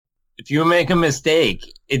If you make a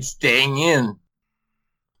mistake, it's staying in.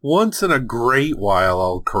 Once in a great while,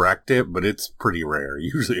 I'll correct it, but it's pretty rare.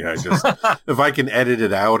 Usually I just, if I can edit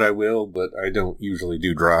it out, I will, but I don't usually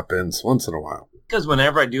do drop-ins once in a while. Because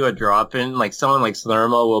whenever I do a drop-in, like someone like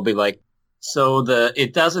Slurmo will be like, so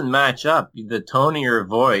it doesn't match up. The tone of your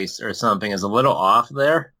voice or something is a little off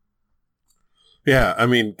there. Yeah, I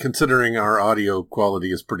mean, considering our audio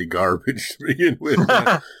quality is pretty garbage to begin with,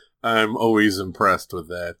 I'm always impressed with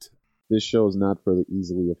that. This show is not for the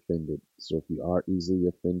easily offended, so if you are easily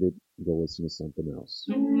offended, go listen to something else.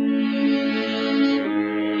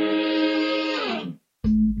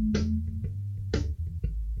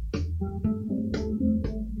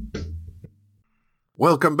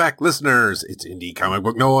 Welcome back, listeners. It's Indie Comic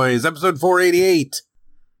Book Noise, episode 488.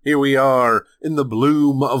 Here we are in the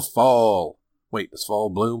bloom of fall. Wait, does fall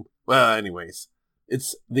bloom? Well, anyways,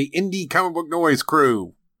 it's the Indie Comic Book Noise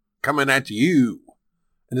crew coming at you.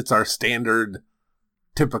 And it's our standard,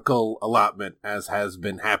 typical allotment, as has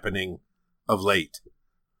been happening of late.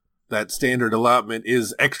 That standard allotment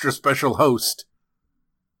is extra special host,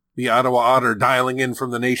 the Ottawa Otter, dialing in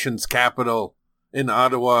from the nation's capital in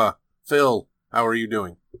Ottawa. Phil, how are you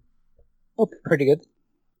doing? Oh, pretty good.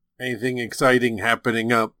 Anything exciting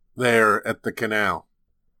happening up there at the canal?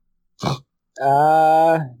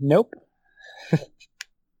 Nope.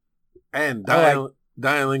 And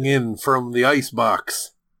dialing in from the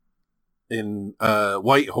icebox in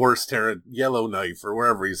White Horse Yellowknife, or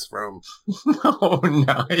wherever he's from. Oh,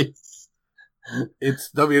 nice. It's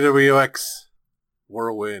WWX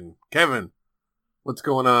Whirlwind. Kevin, what's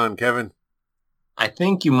going on, Kevin? I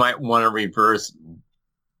think you might want to reverse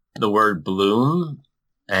the word bloom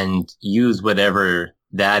and use whatever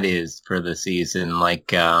that is for the season,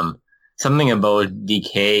 like something about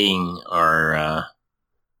decaying or,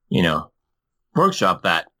 workshop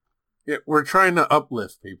that. Yeah, we're trying to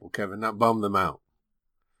uplift people, Kevin, not bum them out.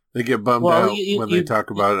 They get bummed out when we talk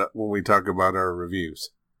about our reviews.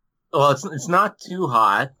 Well, it's not too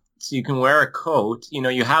hot, so you can wear a coat.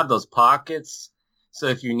 You have those pockets, so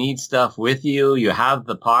if you need stuff with you, you have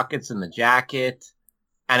the pockets in the jacket,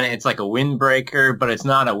 and it's like a windbreaker, but it's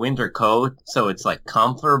not a winter coat, so it's like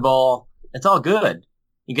comfortable. It's all good.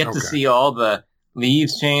 You get to see all the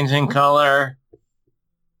leaves changing color.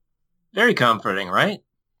 Very comforting, right?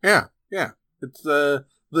 Yeah. It's the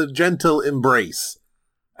gentle embrace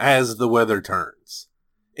as the weather turns.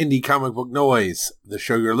 Indie Comic Book Noise, the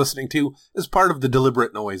show you're listening to, is part of the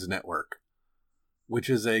Deliberate Noise Network,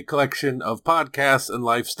 which is a collection of podcasts and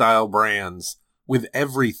lifestyle brands with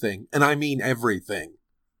everything, and I mean everything,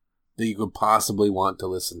 that you could possibly want to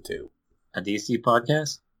listen to. A DC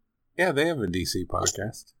podcast? Yeah, they have a DC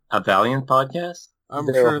podcast. A Valiant podcast? I'm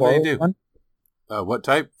sure they do. One? What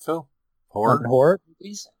type, Phil? Horror? Horror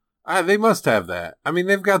movies? They must have that. I mean,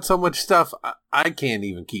 they've got so much stuff, I can't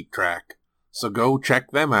even keep track. So go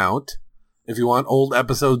check them out. If you want old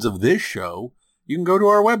episodes of this show, you can go to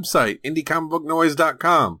our website,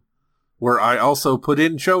 indiecomicbooknoise.com, where I also put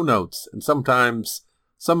in show notes. And sometimes,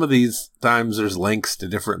 some of these times, there's links to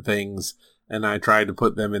different things, and I try to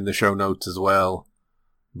put them in the show notes as well.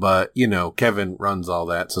 But, Kevin runs all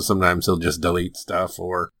that, so sometimes he'll just delete stuff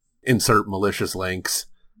or insert malicious links,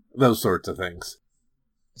 those sorts of things.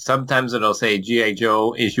 Sometimes it'll say G.I.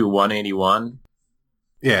 Joe issue 181.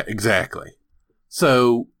 Yeah, exactly.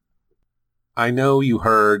 So, I know you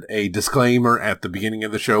heard a disclaimer at the beginning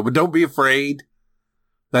of the show, but don't be afraid.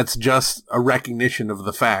 That's just a recognition of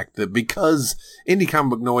the fact that because Indie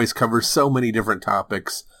Comic Book Noise covers so many different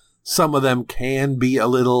topics, some of them can be a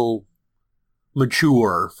little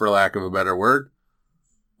mature, for lack of a better word,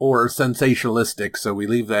 or sensationalistic, so we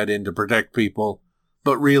leave that in to protect people.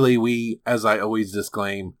 But really, we, as I always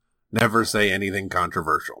disclaim, never say anything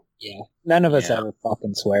controversial. Yeah. None of us ever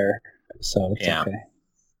fucking swear, so it's okay.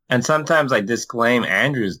 And sometimes I disclaim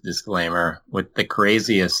Andrew's disclaimer with the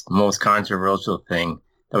craziest, most controversial thing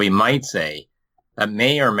that we might say that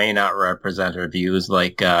may or may not represent our views,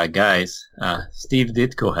 like, guys, Steve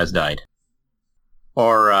Ditko has died.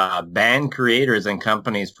 Or ban creators and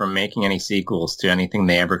companies from making any sequels to anything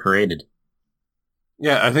they ever created.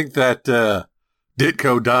 Yeah, I think that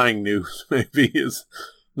Ditko dying news maybe is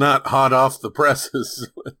not hot off the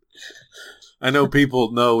presses. I know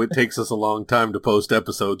people know it takes us a long time to post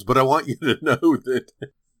episodes, but I want you to know that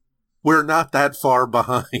we're not that far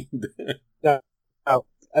behind. No, I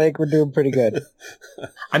think we're doing pretty good.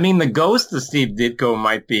 I mean, the ghost of Steve Ditko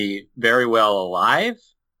might be very well alive.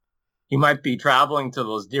 He might be traveling to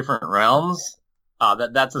those different realms.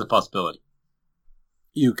 That's a possibility.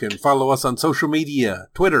 You can follow us on social media,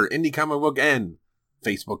 Twitter, Indie Comic Book N,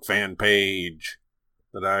 Facebook fan page.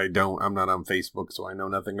 that I'm not on Facebook, so I know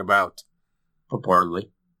nothing about. Purportedly.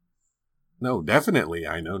 No, definitely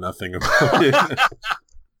I know nothing about it.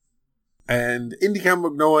 And Indie Comic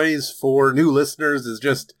Book Noise, for new listeners, is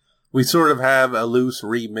just, we sort of have a loose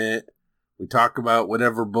remit. We talk about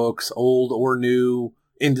whatever books, old or new,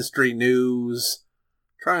 industry news.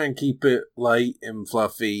 Try and keep it light and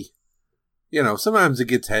fluffy. You know, sometimes it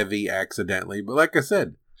gets heavy accidentally, but like I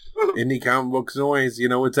said, Indie Comic Books Noise, you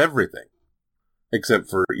know, it's everything. Except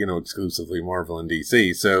for, you know, exclusively Marvel and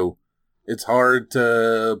DC. So it's hard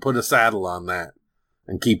to put a saddle on that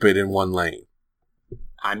and keep it in one lane.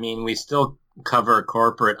 I mean, we still cover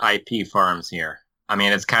corporate IP farms here. I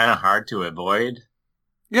mean, it's kind of hard to avoid.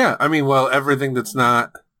 Yeah, I mean, well, everything that's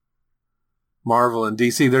not Marvel and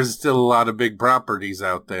DC, there's still a lot of big properties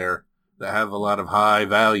out there that have a lot of high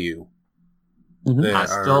value. Mm-hmm.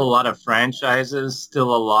 Still a lot of franchises,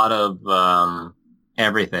 still a lot of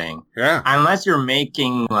everything. Yeah. Unless you're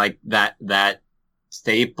making like that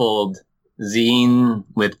stapled zine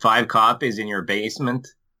with 5 copies in your basement,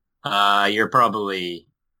 you're probably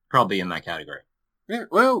in that category. Yeah,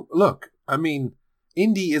 well, look, I mean,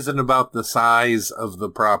 indie isn't about the size of the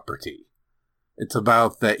property. It's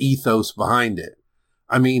about the ethos behind it.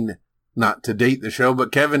 I mean, not to date the show,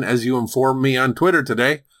 but Kevin, as you informed me on Twitter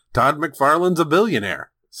today, Todd McFarlane's a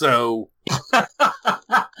billionaire. So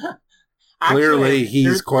clearly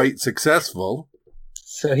he's quite successful.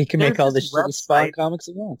 So he can make all the shitty Spawn comics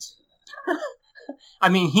he wants. I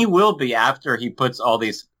mean, he will be after he puts all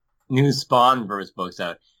these new Spawnverse books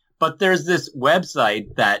out. But there's this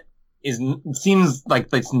website that seems like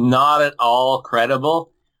it's not at all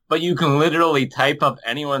credible, but you can literally type up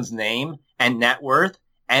anyone's name and net worth,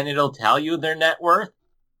 and it'll tell you their net worth.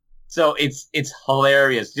 So it's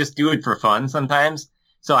hilarious. Just do it for fun sometimes.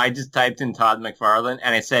 So I just typed in Todd McFarlane,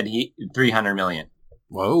 and it said 300 million.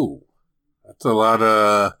 Whoa, that's a lot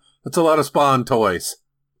of Spawn toys,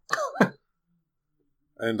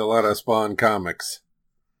 and a lot of Spawn comics.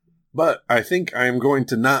 But I think I am going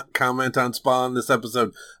to not comment on Spawn this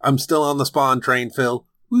episode. I'm still on the Spawn train, Phil.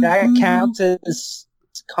 That counts as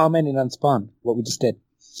commenting on Spawn, what we just did.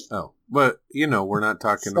 Oh, but, you know, we're not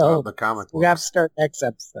talking about the comic books. We have to start next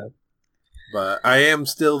episode. But I am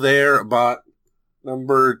still there about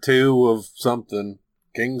number 2 of something.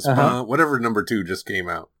 King Spawn, whatever number 2 just came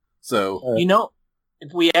out. So, you know,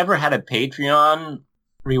 if we ever had a Patreon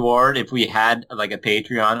reward, if we had like a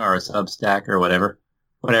Patreon or a Substack or whatever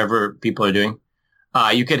people are doing,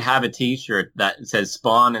 you could have a t-shirt that says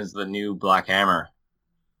Spawn is the new Black Hammer,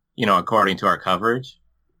 you know, according to our coverage.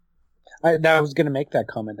 I was going to make that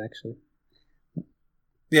comment, actually.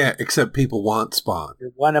 Yeah, except people want Spawn.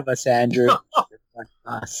 You're one of us, Andrew. You're one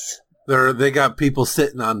of us. They got people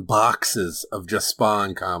sitting on boxes of just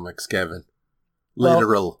Spawn comics, Kevin.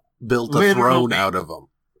 Built a throne out of them.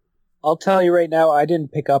 I'll tell you right now, I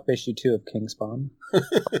didn't pick up issue 2 of King Spawn.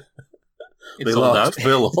 They lost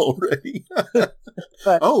Phil already.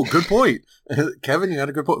 But, oh, good point. Kevin, you had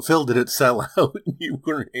a good point. Phil, did it sell out and you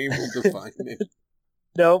weren't able to find it?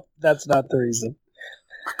 Nope, that's not the reason.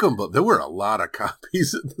 I couldn't believe there were a lot of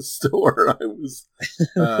copies at the store. I was,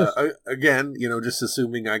 again, you know, just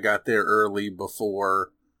assuming I got there early before,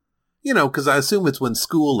 you know, because I assume it's when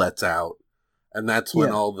school lets out. And that's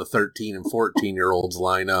when all the 13 and 14-year-olds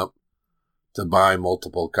line up to buy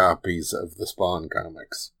multiple copies of the Spawn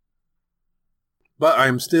comics. But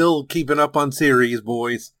I'm still keeping up on series,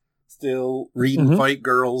 boys. Still reading Fight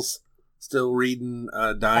Girls. Still reading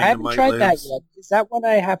Dynamite I haven't tried that yet. Is that one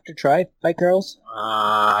I have to try, Fight Girls?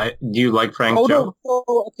 Do you like Frank Joe? No,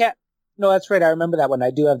 okay. No, that's right. I remember that one.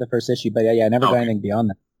 I do have the first issue, but yeah, I never got anything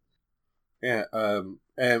beyond that. Yeah,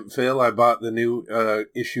 and Phil, I bought the new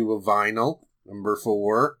issue of Vinyl, number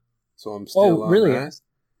 4. So I'm still on that.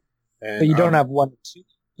 And, but you don't have 1 or 2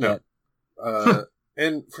 yet. No.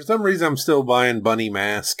 And for some reason, I'm still buying Bunny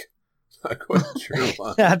Mask. Not quite sure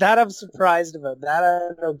why. That I'm surprised about. That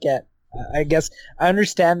I don't get. I guess I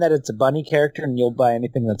understand that it's a bunny character and you'll buy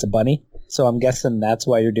anything that's a bunny. So I'm guessing that's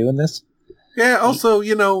why you're doing this. Yeah, also,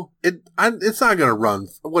 you know, it's not going to run.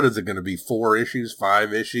 What is it going to be? 4 issues,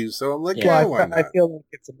 5 issues? So I'm like, why not? I feel like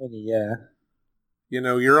it's a mini, yeah. You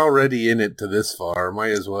know, you're already in it to this far.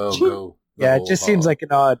 Might as well go. Yeah, it just seems like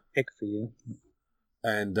an odd pick for you.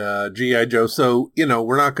 And G.I. Joe. So, you know,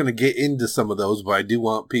 we're not going to get into some of those, but I do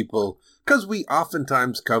want people, because we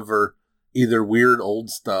oftentimes cover either weird old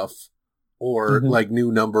stuff or like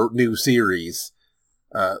new series.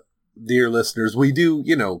 Dear listeners, we do,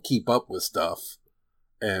 you know, keep up with stuff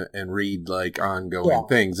and read like ongoing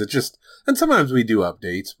things. It's just, and sometimes we do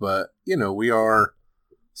updates, but, you know, we are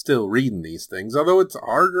still reading these things, although it's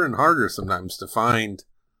harder and harder sometimes to find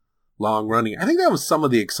long running. I think that was some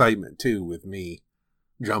of the excitement too with me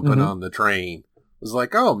jumping on the train. It was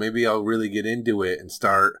like, oh, maybe I'll really get into it and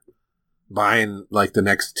start buying like the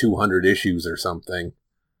next 200 issues or something.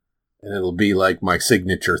 And it'll be like my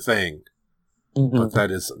signature thing. But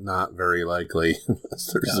that is not very likely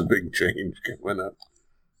unless there's a big change coming up.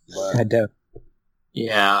 But, I do.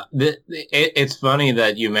 Yeah, it's funny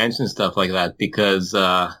that you mentioned stuff like that because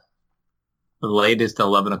the latest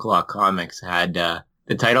 11 o'clock comics had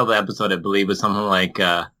the title of the episode, I believe, was something like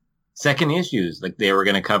second issues. Like they were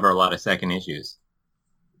going to cover a lot of second issues,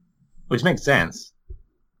 which makes sense.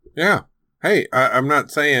 Yeah. Hey, I'm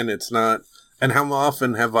not saying it's not. And how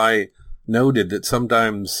often have I noted that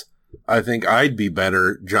sometimes I think I'd be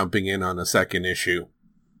better jumping in on a second issue?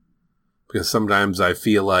 Because sometimes I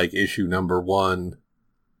feel like issue number 1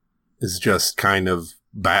 is just kind of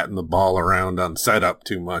batting the ball around on setup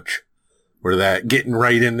too much. Where that getting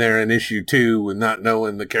right in there in issue 2 and not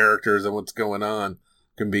knowing the characters and what's going on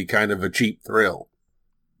can be kind of a cheap thrill.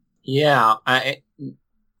 Yeah, it's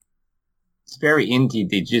very indie.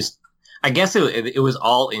 I guess it was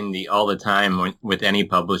all indie all the time. With any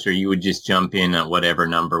publisher, you would just jump in at whatever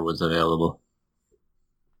number was available.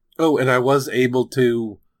 Oh, and I was able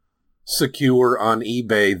to secure on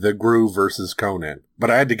eBay the Gru versus Conan, but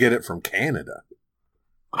I had to get it from Canada.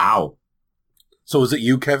 Wow. So is it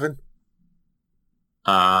you, Kevin?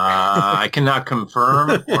 I cannot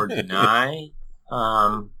confirm or deny.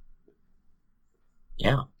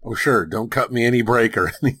 Yeah. Oh, sure. Don't cut me any break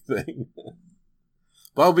or anything.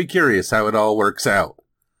 But I'll be curious how it all works out.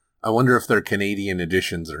 I wonder if they're Canadian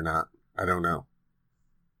editions or not. I don't know.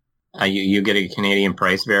 You get a Canadian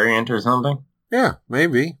price variant or something? Yeah,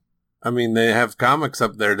 maybe. I mean, they have comics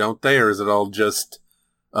up there, don't they? Or is it all just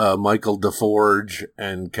Michael DeForge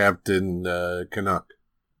and Captain Canuck?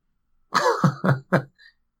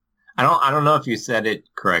 I don't know if you said it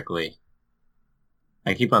correctly.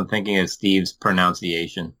 I keep on thinking of Steve's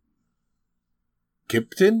pronunciation.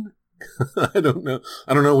 Kipton? I don't know.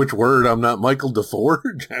 I don't know which word. I'm not Michael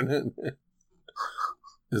DeForge.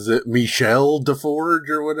 Is it Michelle DeForge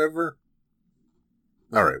or whatever?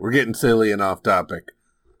 All right, we're getting silly and off topic.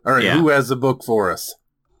 All right, Who has a book for us?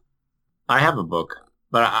 I have a book,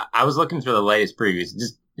 but I was looking through the latest previews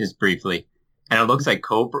just briefly, and it looks like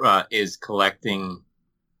Cobra is collecting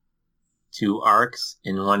 2 arcs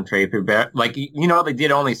in one trade paperback. Like, you know, they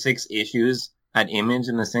did only 6 issues at Image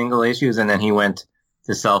in the single issues, and then he went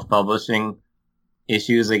to self-publishing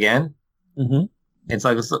issues again. Mm-hmm. It's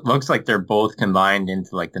like, it looks like they're both combined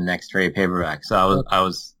into like the next trade paperback. So it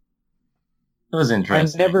was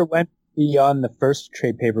interesting. I never went beyond the first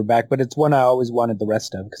trade paperback, but it's one I always wanted the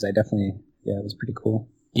rest of because it was pretty cool.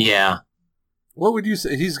 Yeah. What would you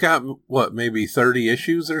say? He's got, maybe 30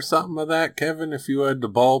 issues or something of that, Kevin, if you had to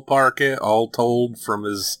ballpark it, all told from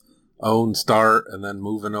his own start and then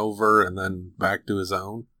moving over and then back to his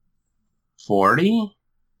own? 40?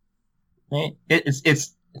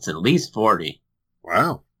 It's at least 40.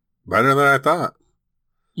 Wow. Better than I thought.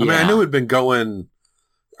 Yeah. I mean, I knew it'd been going...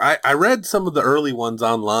 I read some of the early ones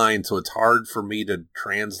online, so it's hard for me to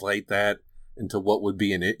translate that into what would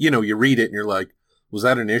be you know, you read it and you're like, was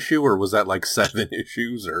that an issue or was that like 7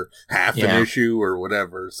 issues or half an issue or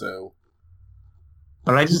whatever? So,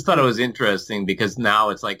 but I just thought it was interesting because now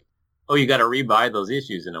it's like, oh, you got to rebuy those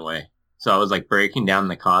issues in a way. So I was like breaking down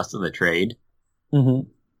the cost of the trade. Mm-hmm.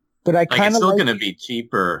 But I kind of it's still going to be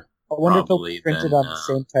cheaper. I wonder if it'll be printed on the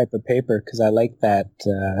same type of paper because I like that.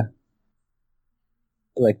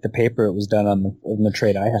 Like the paper it was done on the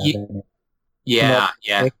trade I had. Yeah.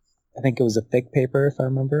 Thick, I think it was a thick paper if I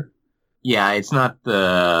remember. Yeah, it's not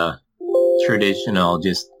the traditional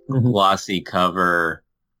just glossy cover,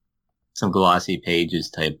 some glossy pages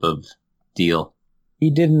type of deal.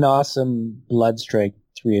 He did an awesome Bloodstrike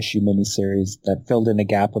 3-issue miniseries that filled in a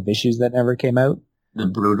gap of issues that never came out. The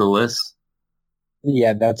Brutalist.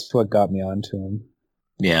 Yeah, that's what got me onto him.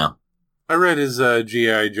 Yeah. I read his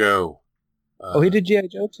G.I. Joe. He did G.I.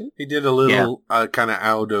 Joe too? He did a little kind of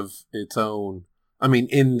out of its own, I mean,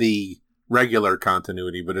 in the regular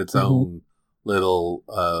continuity, but its own little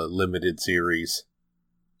limited series.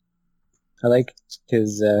 I like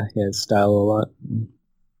his style a lot.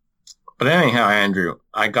 But anyhow, Andrew,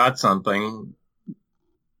 I got something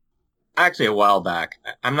actually a while back.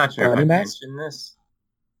 I'm not sure if I mentioned this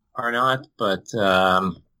or not, but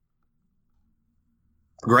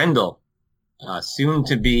Grendel, soon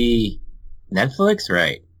to be Netflix,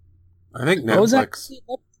 right? I think Netflix.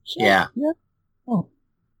 Yeah. Oh.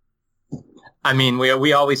 I mean,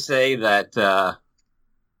 we always say that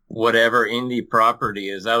whatever indie property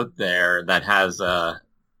is out there that has a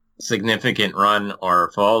significant run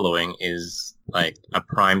or following is like a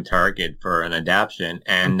prime target for an adaptation,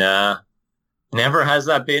 and never has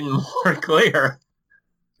that been more clear.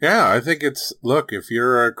 Yeah, I think look, if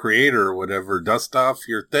you're a creator or whatever, dust off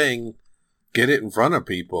your thing, get it in front of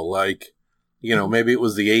people. Like, maybe it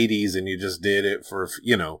was the 80s and you just did it for,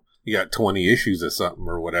 you got 20 issues of something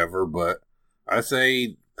or whatever, but I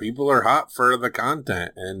say people are hot for the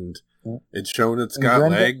content, and it's shown it's got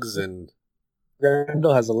Grendel, legs, and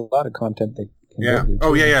Grendel has a lot of content that can yeah. go to.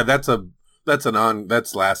 Oh yeah, that's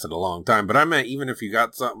lasted a long time. But I meant even if you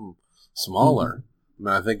got something smaller,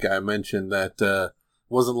 I think I mentioned that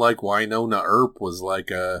wasn't like Winona Earp was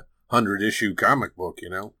like a 100-issue comic book,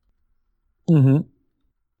 Mm-hmm.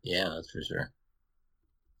 Yeah, that's for sure.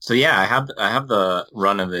 So yeah, I have the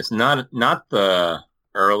run of this. Not the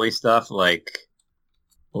early stuff like,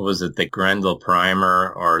 what was it, the Grendel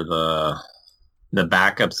primer or the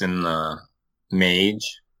backups in the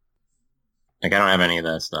Mage. Like, I don't have any of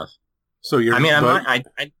that stuff. So you're. I mean,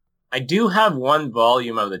 I do have one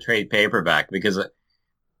volume of the trade paperback because,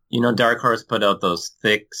 Dark Horse put out those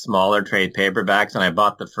thick, smaller trade paperbacks, and I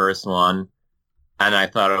bought the first one, and I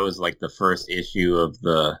thought it was like the first issue of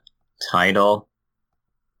the title,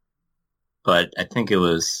 but I think it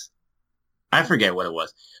was, I forget what it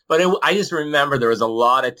was, but I just remember there was a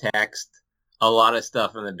lot of text, a lot of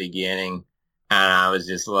stuff in the beginning, and I was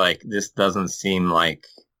just like, this doesn't seem like.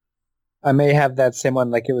 I may have that same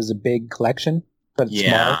one, like it was a big collection, but it's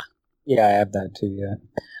small. Yeah, I have that too, yeah.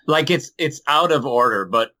 Like it's out of order,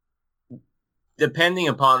 but depending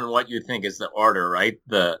upon what you think is the order, right?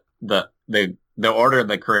 The order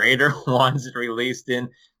the creator wants it released in,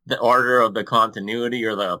 the order of the continuity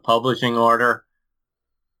or the publishing order.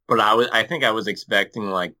 But I think I was expecting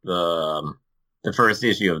like the first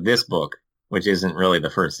issue of this book, which isn't really the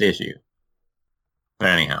first issue. But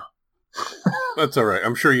anyhow. That's all right.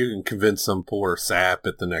 I'm sure you can convince some poor sap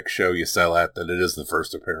at the next show you sell at that it is the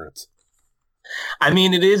first appearance. I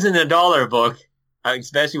mean, it isn't a dollar book.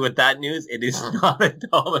 Especially with that news, it is not a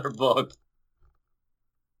dollar book.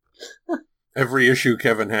 Every issue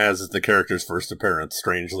Kevin has is the character's first appearance,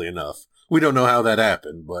 strangely enough. We don't know how that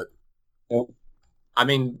happened, but... Nope. I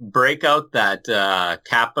mean, break out that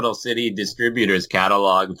Capital City Distributors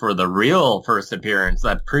catalog for the real first appearance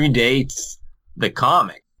that predates the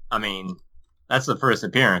comic. I mean, that's the first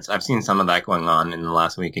appearance. I've seen some of that going on in the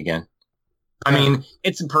last week again. I mean,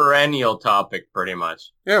 it's a perennial topic, pretty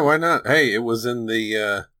much. Yeah, why not? Hey, it was in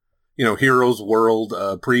the, Heroes World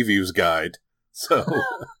previews guide. So...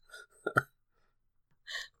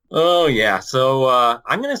 Oh, yeah. So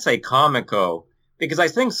I'm going to say Comico, because I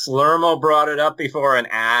think Slurmo brought it up before, an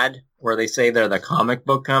ad where they say they're the comic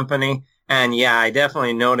book company. And yeah, I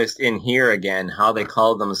definitely noticed in here again how they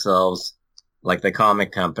called themselves like the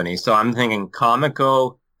comic company. So I'm thinking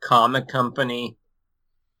Comico, Comic Company.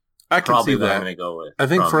 I can probably see that. What I'm going to go with. I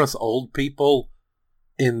think for us old people,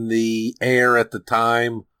 in the air at the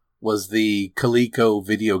time was the Coleco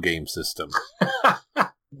video game system.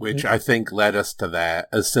 Which I think led us to that,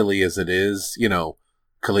 as silly as it is.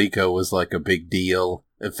 Coleco was like a big deal.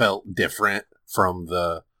 It felt different from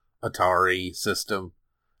the Atari system.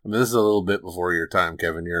 I mean, this is a little bit before your time,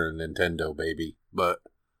 Kevin. You're a Nintendo baby. But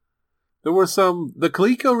there were the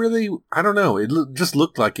Coleco really, I don't know, it just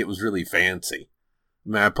looked like it was really fancy. I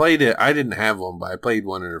mean, I played it, I didn't have one, but I played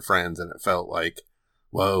one of her friends, and it felt like,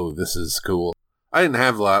 whoa, this is cool. I didn't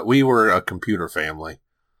have a lot. We were a computer family.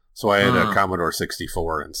 So I had a Commodore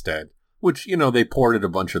 64 instead, which, they ported a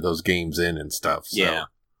bunch of those games in and stuff. So. Yeah.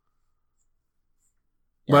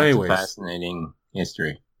 But anyways. It's a fascinating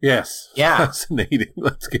history. Yes. Yeah. Fascinating.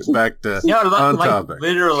 Let's get back to on topic.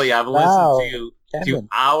 Literally, I've listened to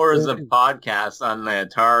hours of podcasts on the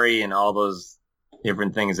Atari and all those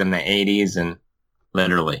different things in the 80s, and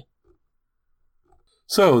literally.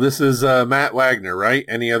 So this is Matt Wagner, right?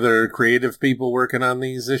 Any other creative people working on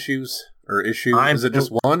these issues? Or issue? Is it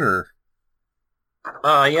just one, or?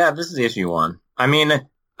 Yeah, this is issue 1. I mean,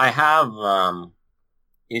 I have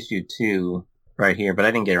issue 2 right here, but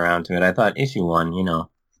I didn't get around to it. I thought issue 1,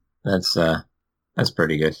 that's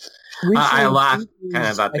pretty good. I laughed kind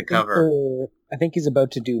of at the cover. I think he's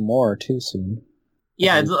about to do more too soon.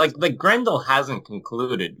 Yeah, it's like Grendel hasn't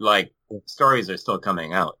concluded. Like, stories are still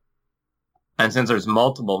coming out, and since there's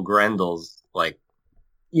multiple Grendels, like.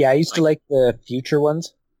 Yeah, I used to like the future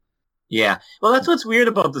ones. Yeah. Well, that's what's weird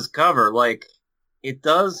about this cover. Like, it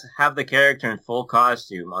does have the character in full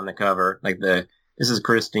costume on the cover. Like, this is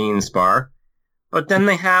Christine Spar. But then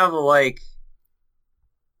they have, like,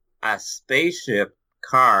 a spaceship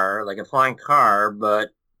car, like a flying car, but,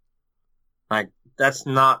 like, that's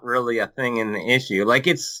not really a thing in the issue. Like,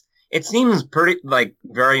 it's it seems pretty like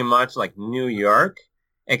very much like New York,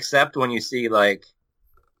 except when you see like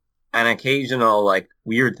an occasional like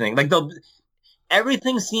weird thing. Like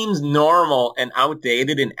everything seems normal and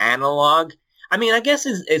outdated and analog. I mean, I guess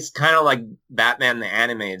it's kind of like Batman the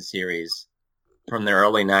animated series from the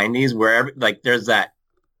early 90s where like there's that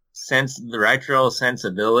the retro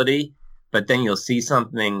sensibility, but then you'll see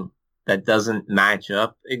something that doesn't match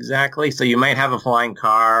up exactly. So you might have a flying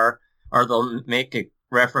car, or they'll make a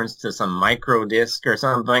reference to some micro disc or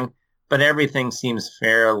something, but everything seems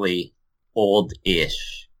fairly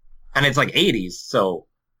old-ish. And it's like 80s, so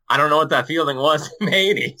I don't know what that feeling was in the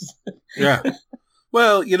 80s. Yeah.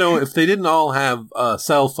 Well, you know, if they didn't all have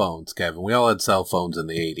cell phones, Kevin, we all had cell phones in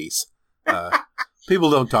the 80s.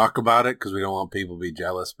 People don't talk about it because we don't want people to be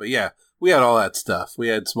jealous. But yeah, we had all that stuff. We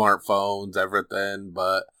had smartphones, everything,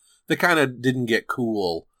 but they kind of didn't get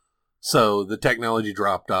cool. So the technology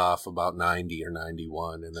dropped off about 90 or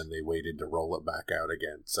 91, and then they waited to roll it back out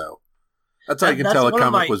again. So that's how you can tell a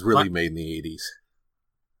comic was really made in the 80s.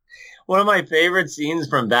 One of my favorite scenes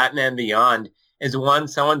from Batman Beyond is when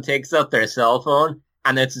someone takes out their cell phone,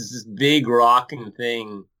 and it's this big rocking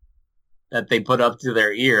thing that they put up to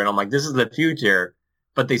their ear. And I'm like, this is the future.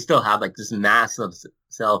 But they still have like this massive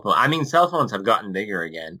cell phone. I mean, cell phones have gotten bigger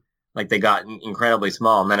again. Like they got incredibly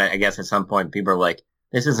small. And then I guess at some point people are like,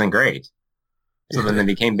 this isn't great. So then they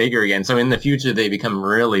became bigger again. So in the future, they become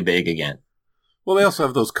really big again. Well, they also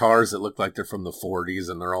have those cars that look like they're from the 40s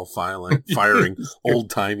and they're all firing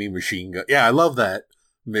old-timey machine guns. Yeah, I love that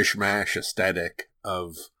mishmash aesthetic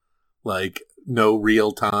of like no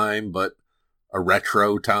real time, but a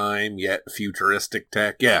retro time, yet futuristic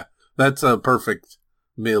tech. Yeah, that's a perfect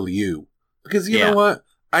milieu. Because you know what?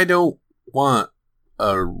 I don't want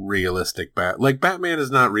a realistic Like, Batman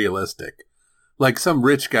is not realistic. Like, some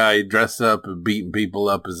rich guy dressed up and beating people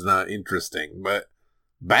up is not interesting. But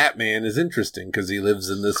Batman is interesting because he lives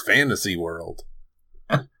in this fantasy world.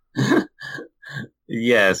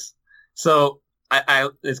 Yes. So,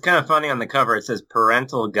 it's kind of funny on the cover. It says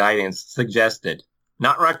parental guidance suggested.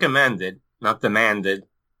 Not recommended, not demanded.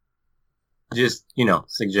 Just,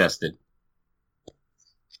 suggested.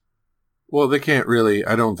 Well, they can't really,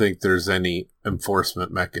 I don't think there's any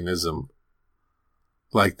enforcement mechanism.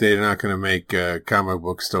 Like, they're not going to make comic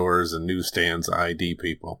book stores and newsstands ID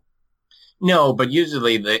people. No, but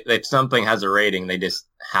usually if something has a rating, they just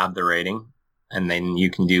have the rating, and then you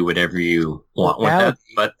can do whatever you want with that.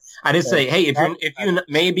 But I just say, hey,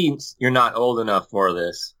 maybe you're not old enough for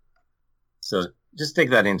this, so just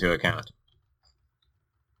take that into account.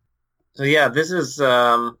 So yeah, this is,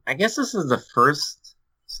 I guess this is the first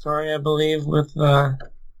story, I believe, with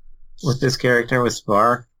this character, with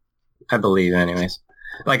Spar. I believe, anyways.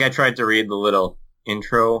 Like, I tried to read the little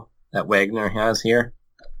intro that Wagner has here,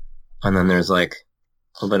 and then there's, like,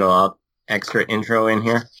 a little extra intro in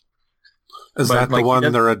here. Is that the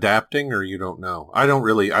one they're adapting, or you don't know? I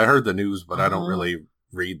heard the news, but I don't really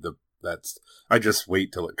read I just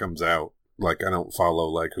wait till it comes out. Like, I don't follow,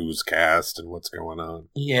 like, who's cast and what's going on.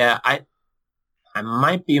 Yeah, I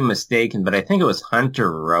might be mistaken, but I think it was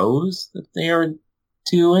Hunter Rose that they are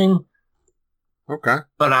doing. Okay.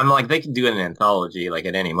 But I'm like, they can do an anthology, like,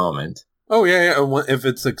 at any moment. Oh, yeah. If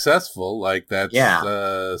it's successful, like, that's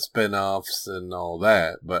spin-offs and all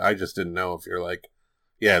that. But I just didn't know if you're like,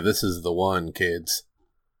 yeah, this is the one, kids.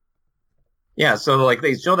 Yeah, so, like,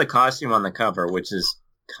 they show the costume on the cover, which is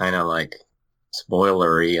kind of, like,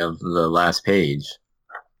 spoilery of the last page,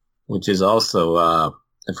 which is also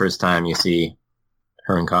the first time you see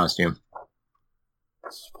her in costume.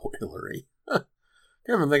 Spoilery.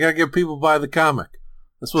 Kevin, they gotta get people buy the comic.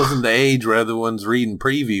 This wasn't the age where everyone's reading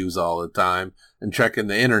previews all the time and checking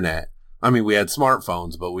the internet. I mean, we had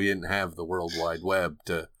smartphones, but we didn't have the World Wide Web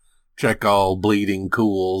to check all Bleeding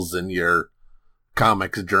Cools and your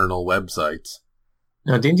comics journal websites.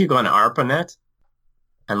 No, didn't you go on ARPANET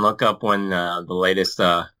and look up when the latest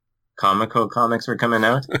Comico comics were coming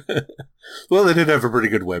out? Well, they did have a pretty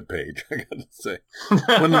good webpage, I gotta say.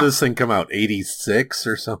 When did this thing come out? 86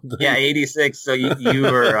 or something? Yeah, 86. So you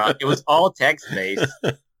were, it was all text-based.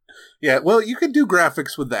 Yeah, well, you could do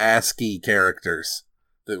graphics with the ASCII characters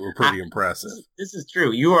that were pretty impressive. This is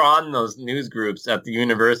true. You were on those news groups at the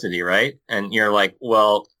university, right? And you're like,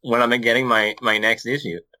 well, when am I getting my next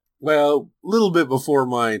issue? Well, a little bit before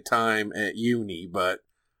my time at uni, but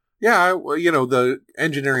yeah, the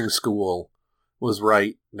engineering school was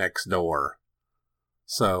right next door.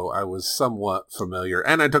 So I was somewhat familiar,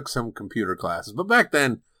 and I took some computer classes. But back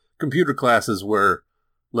then, computer classes were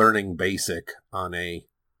learning BASIC on a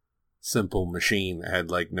simple machine that had,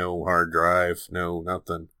 like, no hard drive, no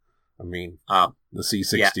nothing. I mean, the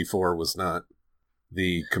C64 was not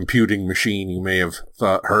the computing machine you may have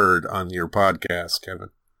heard on your podcast, Kevin.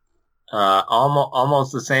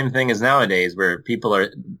 Almost the same thing as nowadays, where people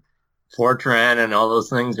are Fortran and all those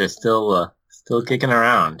things are still kicking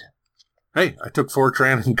around. Hey, I took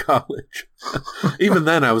Fortran in college. Even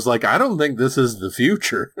then, I was like, I don't think this is the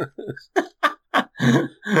future.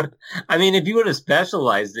 I mean, if you would have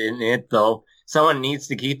specialized in it, though, someone needs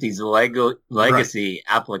to keep these legacy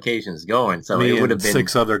applications going. So Me it would have and been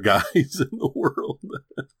 6 other guys in the world.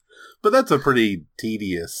 But that's a pretty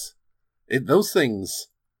tedious. Those things.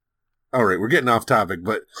 All right, we're getting off topic,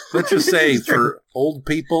 but let's just say for old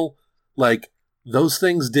people, like those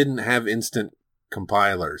things didn't have instant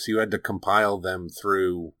compilers. You had to compile them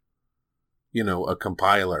through, a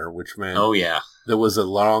compiler, which meant there was a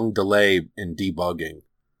long delay in debugging.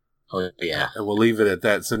 Oh yeah. And we'll leave it at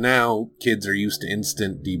that. So now kids are used to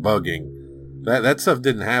instant debugging. That stuff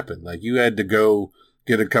didn't happen. Like you had to go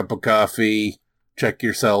get a cup of coffee, check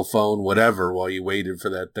your cell phone, whatever, while you waited for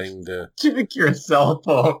that thing to check your cell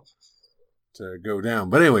phone to go down.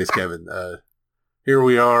 But anyways, Kevin, here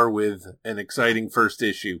we are with an exciting first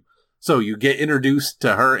issue. So you get introduced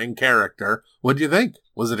to her in character. What do you think?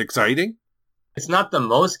 Was it exciting? It's not the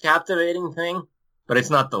most captivating thing, but it's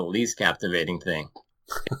not the least captivating thing.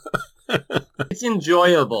 It's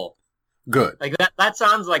enjoyable. Good. Like that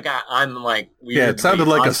sounds like I'm like it sounded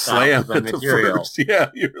like a slam at the first. Yeah,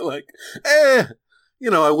 you were like, I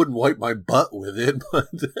wouldn't wipe my butt with it, but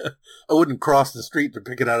I wouldn't cross the street to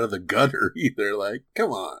pick it out of the gutter either. Like,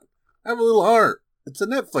 come on, have a little heart. It's a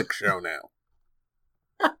Netflix show now.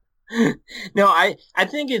 No, I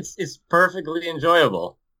think it's perfectly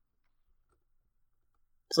enjoyable.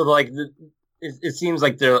 So like it seems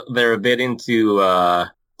like they're a bit into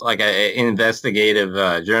like a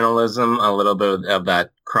investigative journalism, a little bit of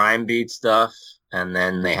that crime beat stuff, and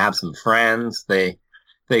then they have some friends. They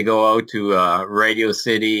go out to Radio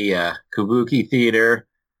City Kabuki Theater.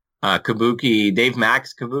 Dave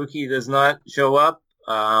Max Kabuki does not show up.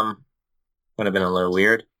 Would have been a little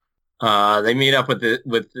weird. They meet up with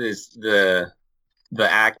the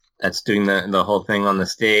act that's doing the whole thing on the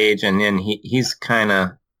stage, and then he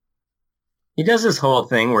does this whole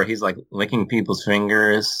thing where he's like licking people's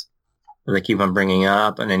fingers that they keep on bringing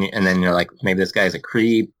up, and then you're like, maybe this guy's a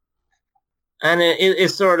creep, and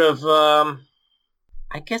it's sort of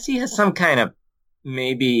I guess he has some kind of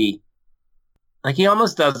maybe like he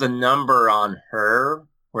almost does a number on her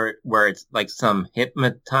where it's like some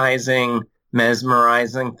hypnotizing,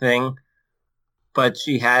 mesmerizing thing, but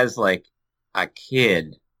she has like a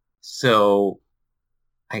kid, so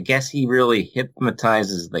I guess he really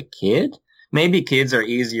hypnotizes the kid. Maybe kids are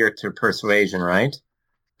easier to persuasion, right?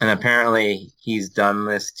 And apparently he's done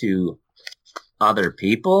this to other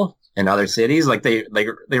people in other cities. Like they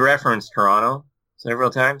reference Toronto several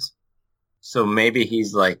times, so maybe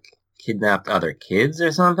he's like kidnapped other kids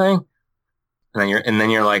or something. And then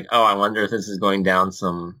you're like, oh, I wonder if this is going down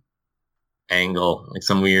some angle, like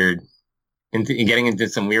some weird, getting into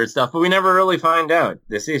some weird stuff. But we never really find out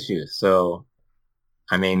this issue. So,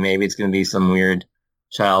 I mean, maybe it's going to be some weird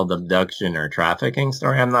child abduction or trafficking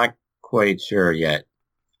story. I'm not quite sure yet.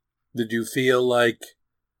 Did you feel like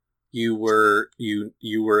you were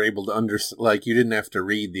able to understand, like you didn't have to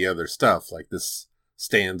read the other stuff, like this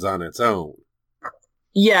stands on its own?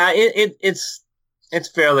 Yeah, it's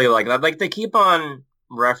fairly like that. Like they keep on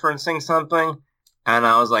referencing something, and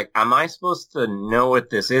I was like, am I supposed to know what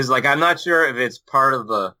this is? Like, I'm not sure if it's part of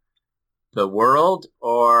the world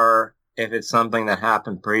or if it's something that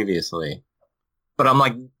happened previously. But I'm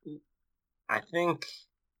like, I think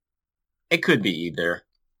it could be either.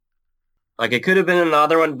 Like, it could have been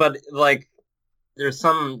another one, but like, there's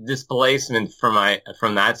some displacement from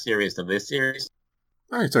that series to this series.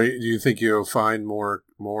 All right. So, do you think you'll find more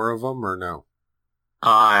of them, or no?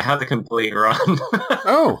 I have the complete run.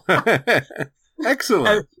 Oh,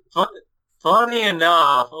 excellent. Funny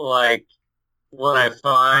enough, like when I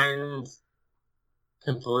find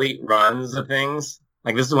complete runs of things,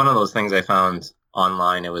 like this is one of those things I found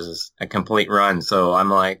online. It was a complete run. So I'm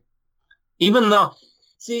like, even though,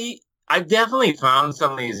 see, I've definitely found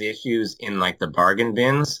some of these issues in like the bargain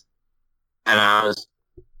bins, and I'm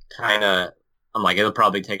like, it'll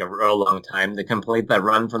probably take a real long time to complete that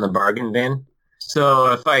run from the bargain bin.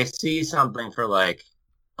 So if I see something for like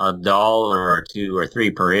 $1 or $2 or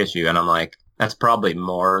 $3 per issue, and I'm like, that's probably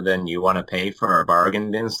more than you want to pay for our bargain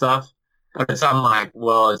bin stuff. But I'm like,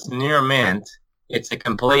 well, it's near mint. It's a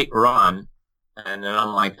complete run. And then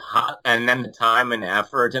I'm like, and then the time and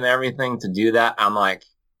effort and everything to do that, I'm like,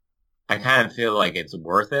 I kind of feel like it's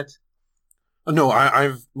worth it. No,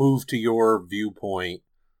 I've moved to your viewpoint.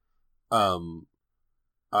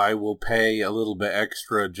 I will pay a little bit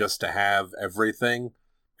extra just to have everything.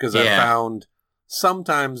 Because I Yeah. found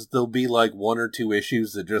sometimes there'll be like one or two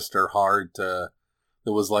issues that just are hard to...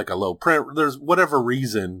 There was like a low print. There's whatever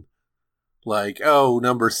reason. Like, oh,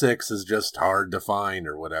 number 6 is just hard to find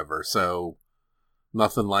or whatever. So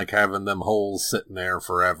nothing like having them holes sitting there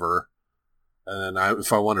forever. And then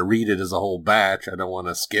if I want to read it as a whole batch, I don't want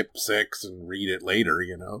to skip 6 and read it later,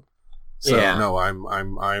 you know. So Yeah. no,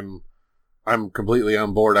 I'm completely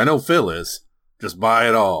on board. I know Phil is. Just buy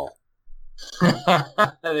it all.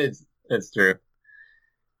 It's true.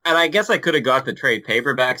 And I guess I could have got the trade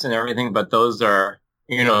paperbacks and everything, but those are,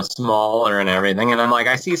 smaller and everything. And I'm like,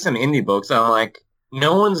 I see some indie books. And I'm like,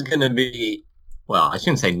 no one's going to be, well, I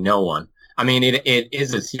shouldn't say no one. I mean, it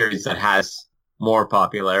is a series that has more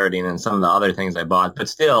popularity than some of the other things I bought, but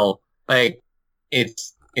still, like,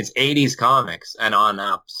 it's 80s comics and on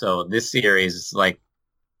up. So this series is like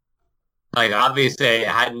obviously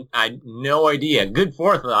I had no idea. Good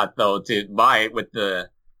forethought though to buy it with the,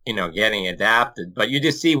 getting adapted, but you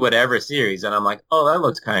just see whatever series and I'm like, oh, that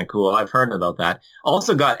looks kind of cool. I've heard about that.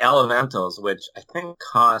 Also got Elementals, which I think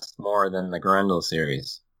cost more than the Grendel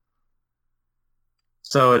series.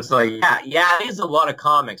 So it's like, yeah, it is a lot of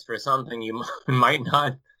comics for something you might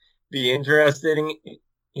not be interested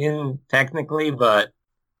in technically, but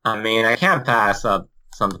I mean, I can't pass up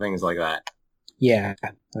some things like that. Yeah,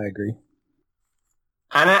 I agree.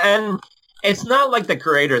 And it's not like the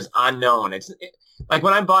creator's unknown. Like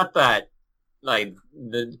when I bought that, like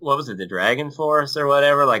what was it, the Dragon Force or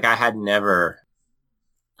whatever? Like I had never,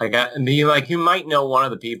 you might know one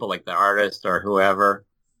of the people, like the artist or whoever.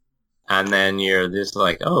 And then you're just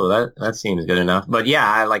like, oh, that seems good enough. But yeah,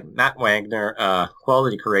 I like Matt Wagner,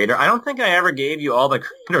 quality creator. I don't think I ever gave you all the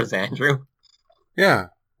creators, Andrew. Yeah.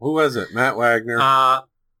 Who was it? Matt Wagner.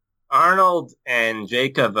 Arnold and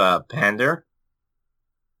Jacob Pander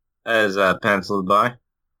as penciled by.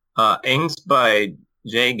 Inks by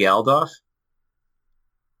Jay Geldof.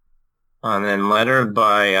 And then lettered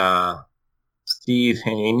by Steve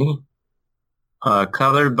Haney.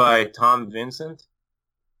 Colored by Tom Vincent.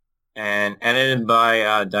 And edited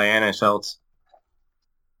by Diana Schultz.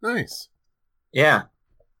 Nice. Yeah.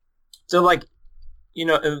 So, I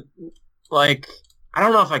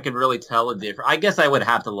don't know if I could really tell a difference. I guess I would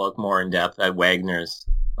have to look more in depth at Wagner's,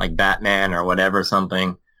 like Batman or whatever,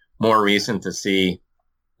 something more recent to see,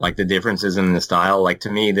 like, the differences in the style. Like, to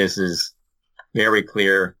me, this is very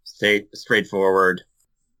clear, straightforward.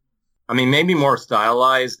 I mean, maybe more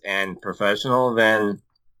stylized and professional than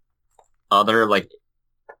other,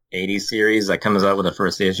 80s series that comes out with the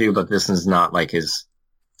first issue, but this is not like his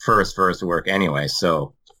first work anyway.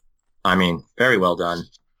 So, I mean, very well done.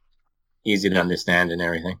 Easy to understand and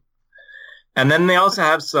everything. And then they also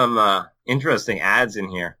have some interesting ads in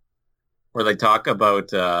here where they talk about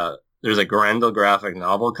there's a Grendel graphic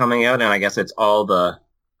novel coming out, and I guess it's all the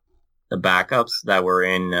backups that were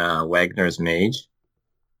in Wagner's Mage.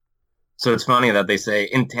 So it's funny that they say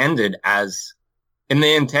intended as in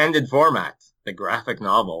the intended format. The graphic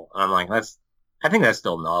novel. I'm like, I think that's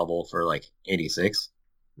still novel for 86.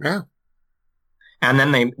 Yeah. And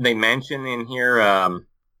then they mention in here,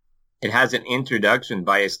 it has an introduction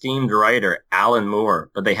by esteemed writer Alan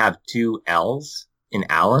Moore, but they have 2 L's in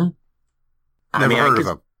Alan. Never heard of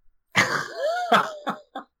him.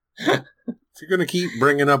 If you're going to keep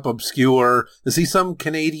bringing up obscure, is he some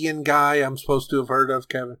Canadian guy I'm supposed to have heard of,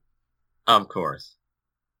 Kevin? Of course.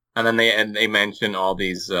 And then they mention all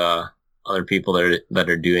these, other people that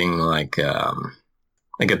are doing like a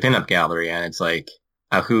pinup gallery, and it's like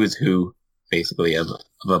a who's who basically of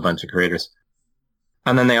a bunch of creators.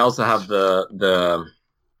 And then they also have the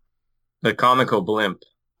Comico Blimp,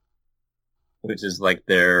 which is like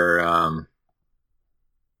their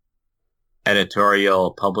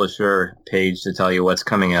editorial publisher page to tell you what's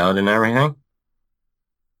coming out and everything.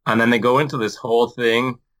 And then they go into this whole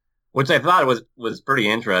thing, which I thought was pretty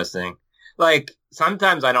interesting. Like,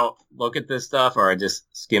 sometimes I don't look at this stuff or I just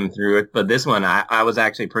skim through it, but this one I was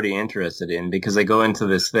actually pretty interested in because they go into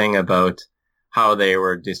this thing about how they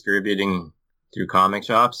were distributing through comic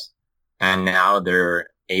shops and now they're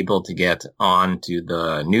able to get onto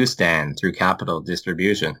the newsstand through Capital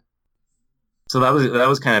Distribution. So that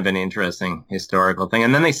was kind of an interesting historical thing.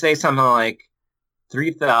 And then they say something like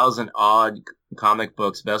 3,000 odd comic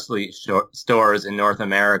book specialty stores in North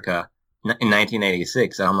America in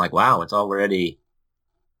 1986. And I'm like, wow, it's already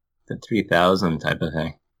the 3,000 type of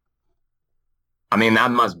thing. I mean,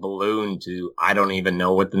 that must balloon to, I don't even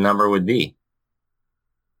know what the number would be.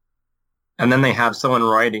 And then they have someone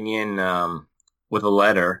writing in with a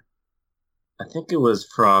letter. I think it was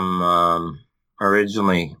from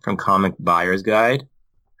originally from Comic Buyer's Guide.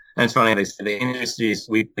 And it's funny, they say the industry's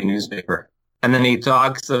weekly newspaper. And then he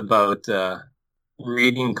talks about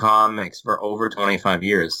reading comics for over 25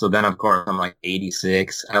 years. So then, of course, I'm like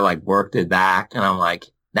 86. I like worked it back, and I'm like,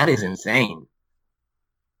 that is insane.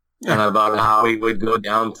 Yeah. And about how he would go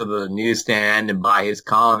down to the newsstand and buy his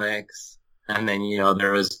comics. And then,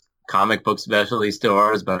 there was comic book specialty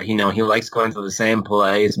stores, but, he likes going to the same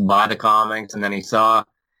place, buy the comics. And then he saw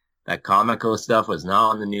that Comico stuff was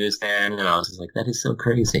now on the newsstand. And I was just like, that is so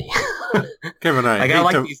crazy. Kevin, I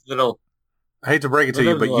like these little... I hate to break it to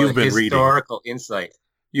you, but you've been reading historical insight.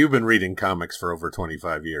 You've been reading comics for over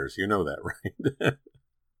 25 years. You know that, right?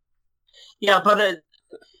 Yeah, but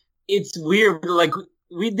it's weird. Like,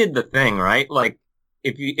 we did the thing, right? Like,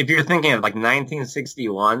 if you're thinking of like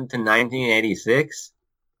 1961 to 1986,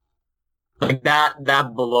 like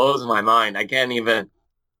that blows my mind. I can't even.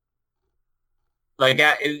 Like,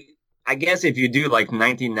 I guess if you do like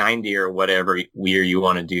 1990 or whatever year you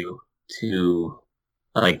want to do to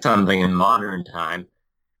like something in modern time,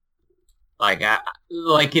 like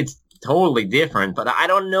it's totally different. But I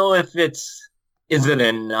don't know if is it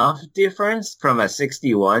enough difference from a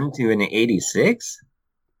 61 to an 86?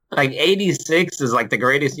 Like 86 is like the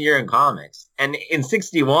greatest year in comics, and in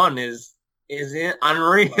 61 is it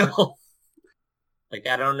unreal? Like,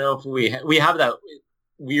 I don't know if we have that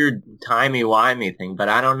weird timey-wimey thing, but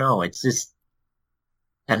I don't know. It's just,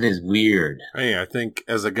 that is weird. Hey, I think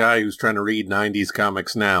as a guy who's trying to read 90s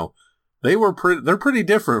comics now, they're pretty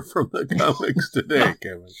different from the comics today,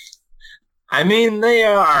 Kevin. I mean, they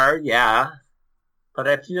are, yeah. But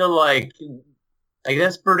I feel like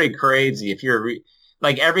that's pretty crazy if you're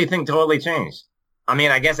like, everything totally changed. I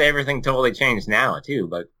mean, I guess everything totally changed now too,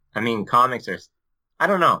 but I mean, comics are, I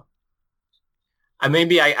don't know.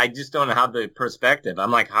 I just don't have the perspective.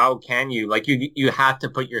 I'm like, how can you, like, you have to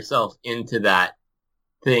put yourself into that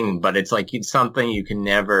thing, but it's like it's something you can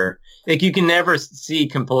never see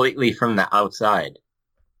completely from the outside.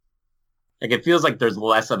 Like, it feels like there's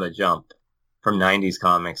less of a jump from 90s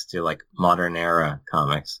comics to like modern era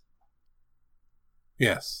comics.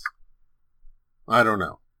 Yes. I don't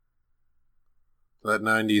know. That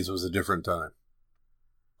 90s was a different time.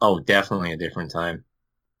 Oh, definitely a different time.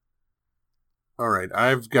 All right,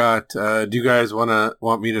 I've got, do you guys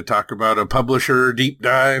want me to talk about a publisher deep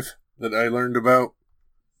dive that I learned about?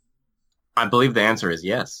 I believe the answer is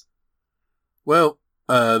yes. Well,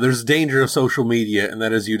 there's a danger of social media, and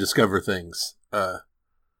that is you discover things.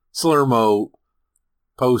 Slurmo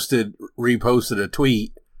reposted a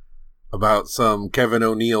tweet about some Kevin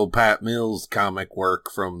O'Neill, Pat Mills comic work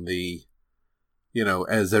from the,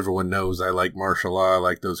 as everyone knows, I like martial law, I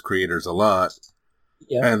like those creators a lot.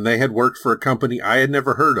 Yeah. And they had worked for a company I had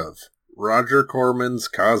never heard of, Roger Corman's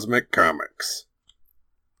Cosmic Comics.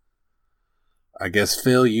 I guess,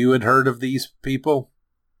 Phil, you had heard of these people?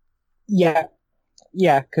 Yeah,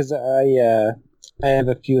 because I have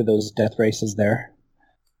a few of those death races there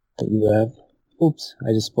that you have. Oops,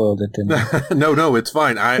 I just spoiled it, didn't I? No, it's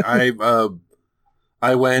fine. I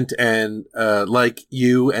went and, like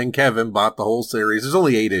you and Kevin, bought the whole series. There's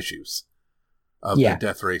only 8 issues of the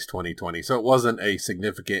Death Race 2020, so it wasn't a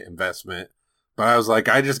significant investment. But I was like,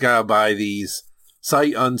 I just gotta buy these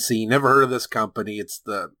sight unseen. Never heard of this company. It's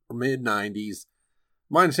the mid-90s.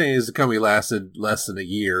 My understanding is the company lasted less than a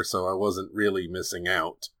year, so I wasn't really missing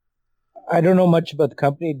out. I don't know much about the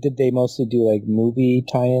company. Did they mostly do like movie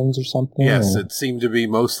tie-ins or something? Yes, or? It seemed to be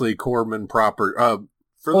mostly Corman proper.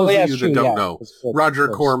 For those of you that don't know, Roger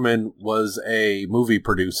Corman was a movie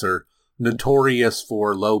producer notorious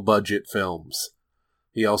for low-budget films.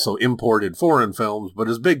 He also imported foreign films, but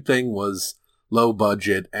his big thing was low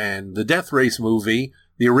budget. And the Death Race movie,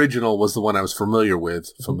 the original, was the one I was familiar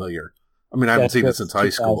with. I mean, I haven't seen it since high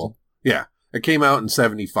school. Yeah, it came out in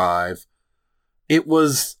 1975. It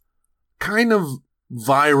was kind of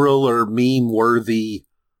viral or meme-worthy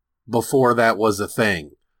before that was a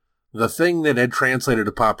thing. The thing that had translated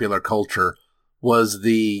to popular culture was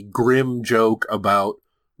the grim joke about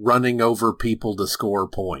running over people to score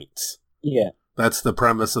points. Yeah. That's the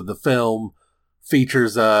premise of the film.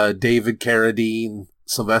 Features David Carradine,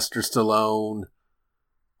 Sylvester Stallone,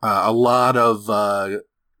 a lot of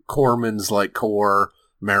Corman's like core,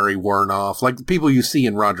 Mary Wernoff, like the people you see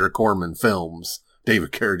in Roger Corman films.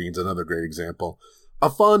 David Carradine's another great example. A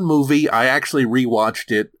fun movie. I actually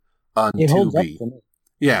rewatched it on Tubi. Holds up for me.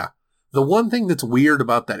 Yeah. The one thing that's weird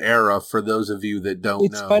about that era, for those of you that don't know...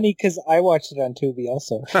 It's funny because I watched it on Tubi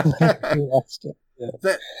also. I watched it.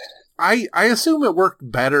 Yeah. I assume it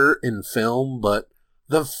worked better in film, but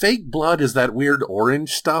the fake blood is that weird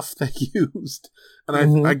orange stuff they used.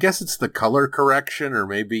 And I guess it's the color correction, or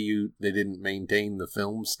maybe they didn't maintain the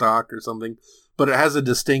film stock or something, but it has a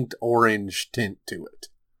distinct orange tint to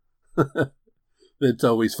it. It's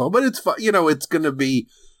always fun, but it's fun. It's going to be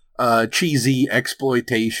cheesy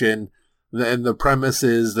exploitation. And the premise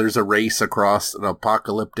is there's a race across an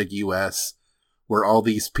apocalyptic U.S. where all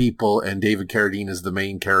these people, and David Carradine is the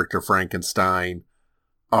main character, Frankenstein,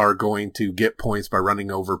 are going to get points by running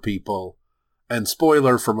over people. And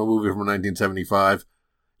spoiler from a movie from 1975,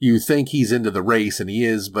 you think he's into the race, and he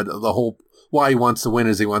is, but why he wants to win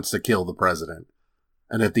is he wants to kill the president.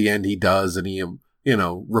 And at the end he does, and he,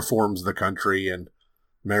 reforms the country and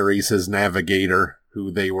marries his navigator, who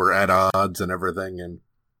they were at odds and everything. And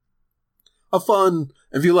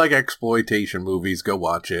if you like exploitation movies, go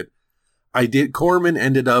watch it. Corman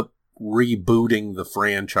ended up rebooting the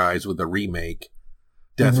franchise with a remake,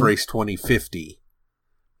 Death Race 2050.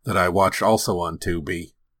 That I watched also on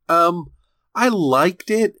Tubi. I liked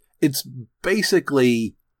it. It's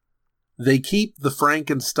basically, they keep the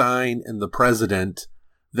Frankenstein and the president.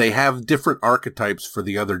 They have different archetypes for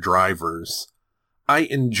the other drivers. I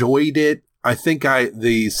enjoyed it. I think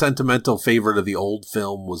the sentimental favorite of the old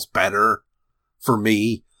film was better for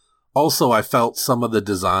me. Also, I felt some of the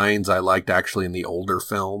designs I liked actually in the older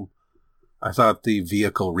film. I thought the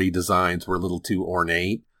vehicle redesigns were a little too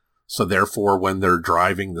ornate. So therefore, when they're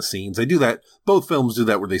driving the scenes, they do that. Both films do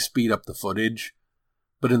that where they speed up the footage.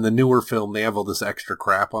 But in the newer film, they have all this extra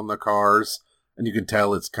crap on the cars. And you can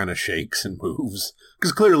tell it's kind of shakes and moves.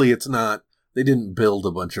 Because clearly it's not, they didn't build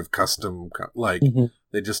a bunch of custom,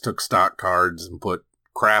 they just took stock cars and put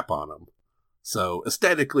crap on them. So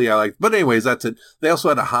aesthetically, I like, but anyways, that's it. They also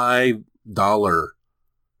had a high dollar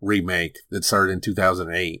remake that started in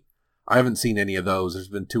 2008. I haven't seen any of those. There's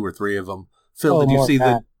been 2 or 3 of them. Phil, did you see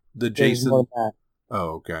the Jason? Oh,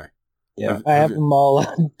 okay. Yeah, I have them all.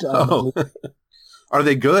 Are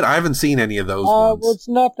they good? I haven't seen any of those ones. Well, it's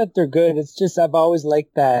not that they're good. It's just I've always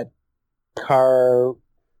liked that car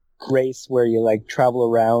race where you travel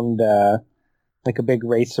around, like a big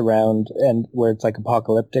race around, and where it's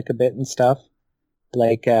apocalyptic a bit and stuff.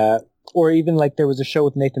 Or even there was a show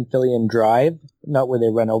with Nathan Fillion, Drive, not where they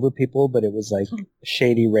run over people, but it was a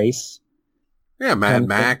shady race. Yeah, Mad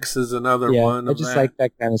Max is another one. I just like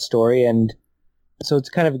that kind of story, and so it's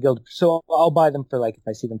kind of a guild. So I'll buy them for if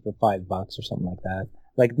I see them for $5 or something like that.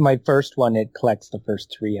 My first one, it collects the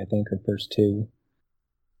first 3, I think, or first 2.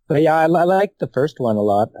 But yeah, I like the first one a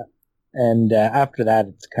lot, and after that,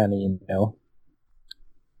 it's kind of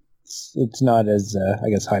it's not as I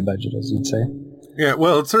guess high budget as you'd say. Yeah,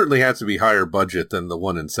 well, it certainly has to be higher budget than the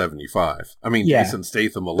one in 75. I mean, Jason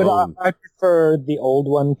Statham alone. But I prefer the old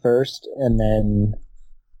one first, and then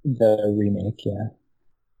the remake,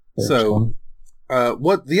 So,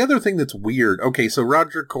 what the other thing that's weird, okay, so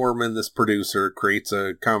Roger Corman, this producer, creates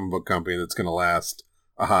a comic book company that's going to last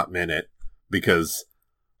a hot minute, because,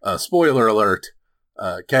 spoiler alert,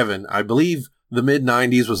 Kevin, I believe the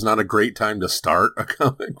mid-90s was not a great time to start a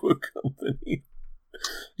comic book company.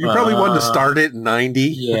 You probably wanted to start it in 90.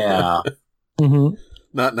 Yeah.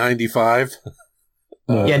 Not 95.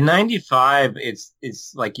 Yeah, 95, it's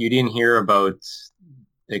you didn't hear about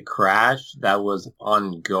the crash that was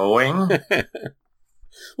ongoing.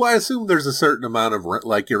 Well, I assume there's a certain amount of,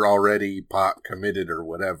 you're already pot committed or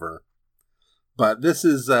whatever. But this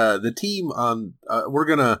is the team on, we're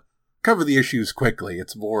going to cover the issues quickly.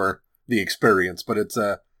 It's more the experience, but it's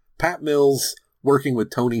Pat Mills working with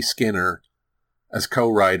Tony Skinner as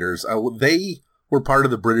co-writers. They were part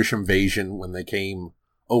of the British invasion when they came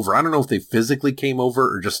over. I don't know if they physically came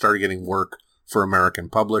over or just started getting work for American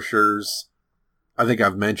publishers. I think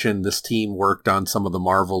I've mentioned this team worked on some of the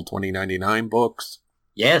Marvel 2099 books.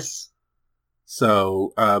 Yes.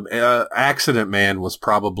 So, Accident Man was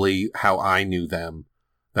probably how I knew them.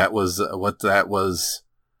 That was what that was.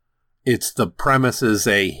 It's the premise is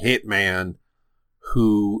a hitman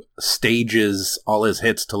who stages all his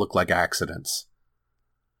hits to look like accidents.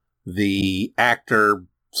 The actor,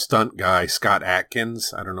 stunt guy, Scott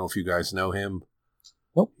Adkins, I don't know if you guys know him.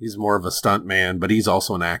 Nope. He's more of a stunt man, but he's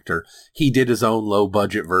also an actor. He did his own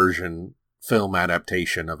low-budget version film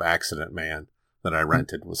adaptation of Accident Man that I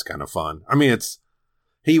rented. Was kind of fun. I mean,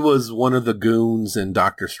 he was one of the goons in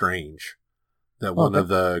Doctor Strange. One of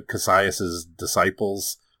the Cassius's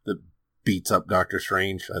disciples that beats up Doctor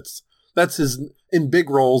Strange. That's his, in big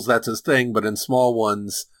roles, that's his thing, but in small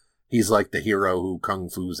ones, he's like the hero who kung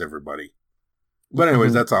fu's everybody. But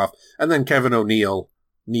anyways, that's off. And then Kevin O'Neill,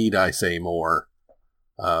 need I say more?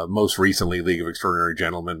 Most recently, League of Extraordinary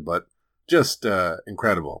Gentlemen, but just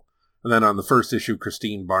incredible. And then on the first issue,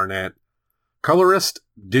 Christine Barnett, colorist,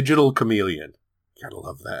 digital chameleon. Gotta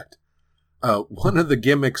love that. One of the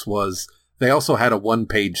gimmicks was they also had a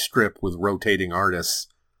one-page strip with rotating artists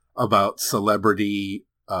about celebrity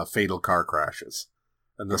fatal car crashes.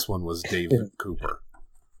 And this one was David Cooper,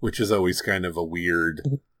 which is always kind of a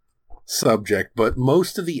weird subject. But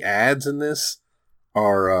most of the ads in this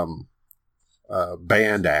are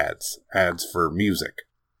band ads for music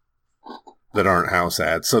that aren't house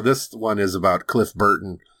ads. So this one is about Cliff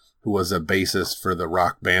Burton, who was a bassist for the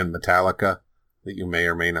rock band Metallica, that you may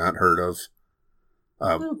or may not heard of.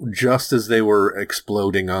 Just as they were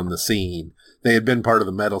exploding on the scene, they had been part of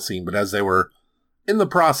the metal scene, but as they were in the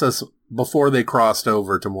process, before they crossed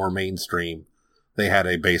over to more mainstream, they had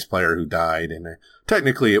a bass player who died, and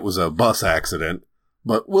technically it was a bus accident,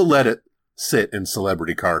 but we'll let it sit in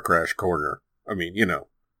celebrity car crash corner. I mean,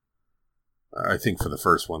 I think for the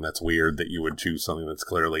first one, that's weird that you would choose something that's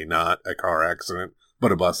clearly not a car accident,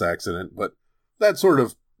 but a bus accident. But that sort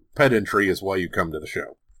of pedantry is why you come to the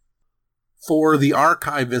show. For the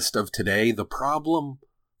archivist of today, the problem,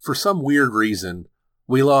 for some weird reason,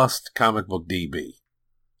 we lost Comic Book DB.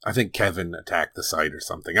 I think Kevin attacked the site or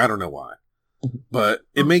something. I don't know why. But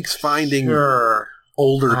it makes finding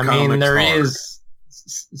older comics hard. I mean, there is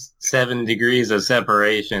 7 degrees of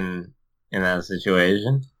separation in that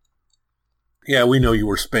situation. Yeah, we know you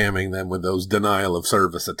were spamming them with those denial of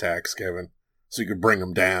service attacks, Kevin, so you could bring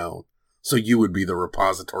them down, so you would be the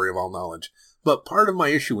repository of all knowledge. But part of my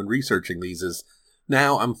issue in researching these is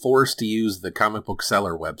now I'm forced to use the comic book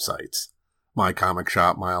seller websites, My Comic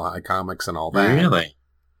Shop, Mile High Comics, and all that. Really?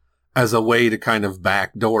 As a way to kind of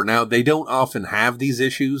backdoor. Now, they don't often have these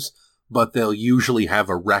issues, but they'll usually have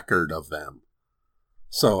a record of them.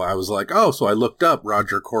 So I was like, so I looked up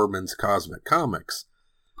Roger Corman's Cosmic Comics.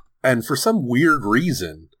 And for some weird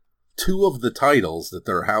reason, 2 of the titles that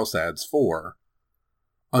there are house ads for,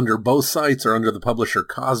 under both sites, are under the publisher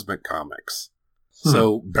Cosmic Comics.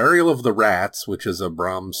 So Burial of the Rats, which is a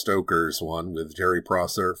Bram Stoker's one with Jerry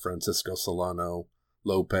Prosser, Francisco Solano,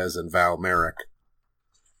 Lopez, and Val Merrick,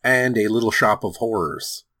 and a Little Shop of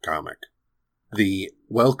Horrors comic. The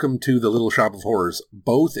Welcome to the Little Shop of Horrors,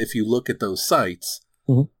 both, if you look at those sites,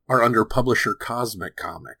 are under publisher Cosmic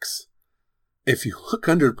Comics. If you look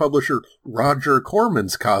under publisher Roger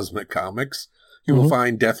Corman's Cosmic Comics, you will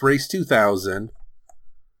find Death Race 2000,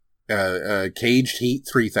 Caged Heat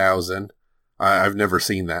 3000. I've never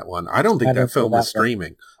seen that one. I don't think that film was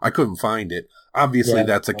streaming. I couldn't find it. Obviously,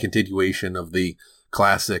 that's a continuation of the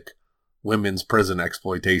classic women's prison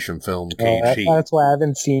exploitation film, Caged Heat. That's why I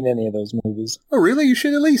haven't seen any of those movies. Oh, really? You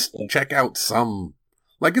should at least check out some.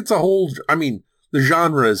 Like, it's a whole... I mean, the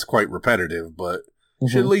genre is quite repetitive, but you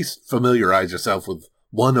should at least familiarize yourself with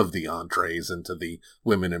one of the entrees into the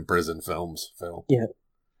women in prison films. Phil. Yeah.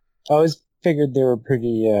 I always figured they were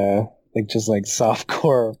pretty, just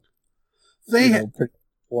softcore. Pretty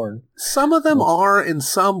porn. Some of them are, and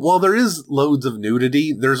some... Well, there is loads of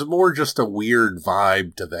nudity. There's more just a weird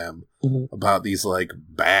vibe to them about these,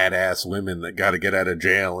 badass women that got to get out of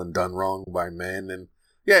jail and done wrong by men. And,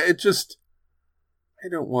 yeah, it just... I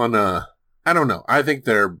don't want to... I don't know. I think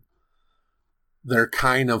they're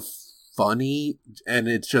kind of funny, and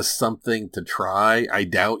it's just something to try. I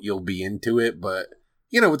doubt you'll be into it, but,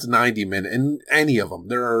 it's 90 minutes, and any of them.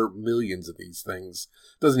 There are millions of these things.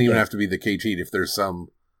 Doesn't even have to be the Caged Heat. If there's some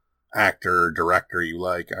actor or director you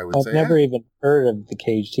like, I would say. I've never even heard of the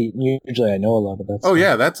Caged Heat, and usually I know a lot of that stuff. Oh,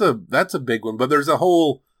 yeah, that's a big one. But there's a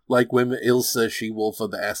whole, women, Ilsa, She-Wolf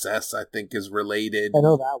of the SS, I think, is related. I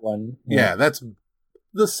know that one. Yeah, that's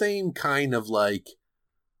the same kind of,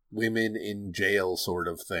 women in jail sort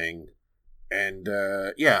of thing. And,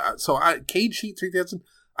 so Caged Heat 3000,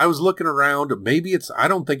 I was looking around. Maybe I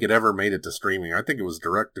don't think it ever made it to streaming. I think it was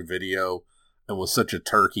direct to video and was such a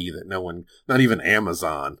turkey that no one, not even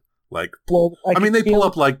Amazon, they pull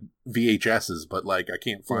up VHSs, but I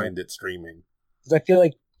can't find it streaming. Because I feel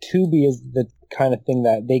like Tubi is the kind of thing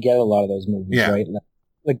that they get a lot of those movies, right?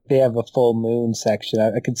 They have a Full Moon section.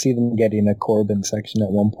 I could see them getting a Corbin section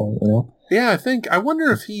at one point, Yeah, I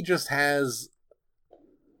wonder if he just has...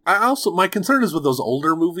 my concern is with those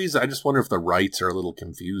older movies, I just wonder if the rights are a little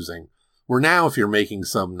confusing. Where now, if you're making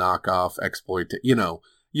some knockoff exploit,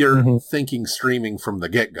 you're thinking streaming from the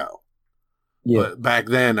get-go. Yeah. But back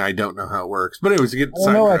then, I don't know how it works. But anyways,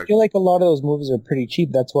 I feel like a lot of those movies are pretty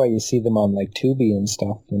cheap. That's why you see them on Tubi and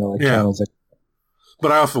stuff. Channels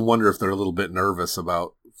But I often wonder if they're a little bit nervous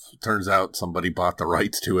about. Turns out somebody bought the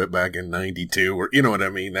rights to it back in '92, or you know what I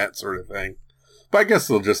mean, that sort of thing. But I guess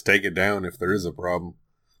they'll just take it down if there is a problem.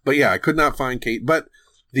 But yeah, I could not find Kate. But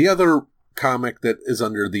the other comic that is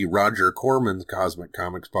under the Roger Corman Cosmic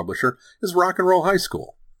Comics publisher is Rock and Roll High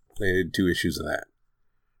School. They had 2 issues of that.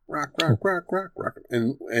 Rock.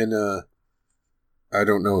 And I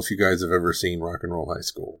don't know if you guys have ever seen Rock and Roll High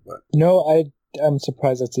School, but No, I'm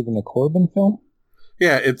surprised that's even a Corbin film.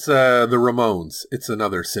 yeah, it's the Ramones. It's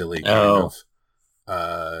another silly kind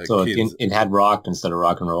of. So kids. it had rock instead of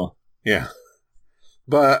rock and roll. Yeah.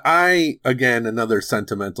 But again, another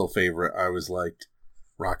sentimental favorite, I was liked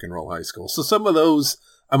Rock and Roll High School. So some of those,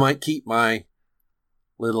 I might keep my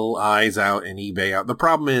little eyes out and eBay out. The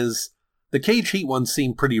problem is, the Cage Heat ones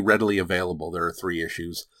seem pretty readily available. There are 3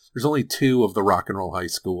 issues. There's only 2 of the Rock and Roll High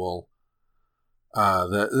School.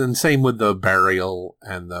 And same with the Burial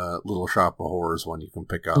and the Little Shop of Horrors one you can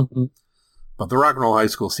pick up. Mm-hmm. But the Rock and Roll High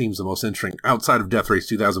School seems the most interesting outside of Death Race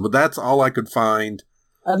 2000. But that's all I could find.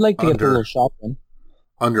 I'd like to get the Little Shop one.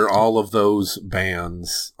 Under all of those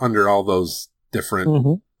bands, under all those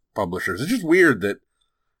different publishers. It's just weird that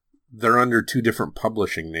they're under 2 different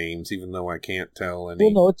publishing names, even though I can't tell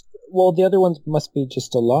any. Well, the other ones must be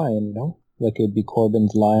just a line, no? Like it would be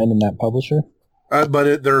Corbin's line in that publisher.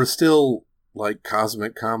 But there are still like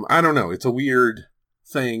Cosmic I don't know. It's a weird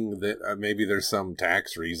thing that maybe there's some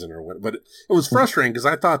tax reason or what. But it was frustrating because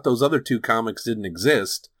I thought those other 2 comics didn't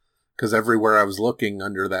exist because everywhere I was looking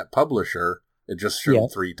under that publisher, it just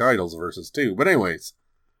showed 3 titles versus 2. But anyways,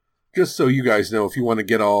 just so you guys know, if you want to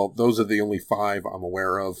get those are the only 5 I'm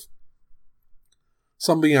aware of.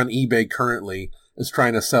 Somebody on eBay currently is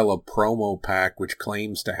trying to sell a promo pack which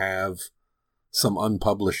claims to have some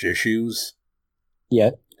unpublished issues.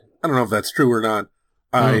 Yeah. I don't know if that's true or not.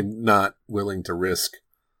 I'm not willing to risk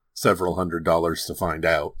several $100s to find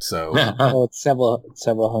out. So it's several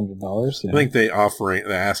 $100s. Yeah. I think the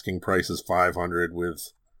asking price is $500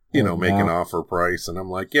 with make an offer price, and I'm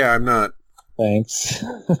like, yeah, I'm not. Thanks.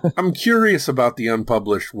 I'm curious about the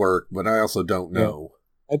unpublished work, but I also don't know.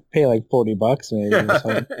 I'd pay like $40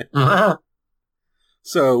 maybe.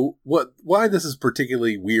 So why this is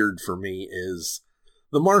particularly weird for me is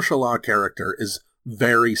the martial law character is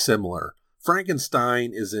very similar.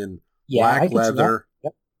 Frankenstein is in black leather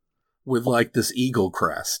with like this eagle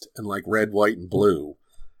crest and like red, white, and blue,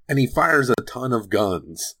 and he fires a ton of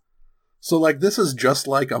guns. So like this is just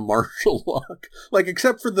like a martial law, like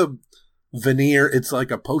except for the veneer, it's like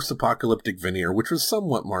a post-apocalyptic veneer, which was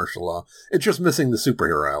somewhat martial law. It's just missing the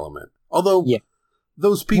superhero element. Although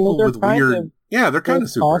those people with weird, they're kind of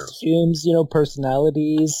superheroes. Costumes,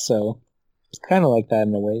 personalities. So it's kind of like that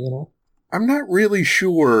in a way, I'm not really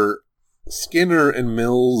sure Skinner and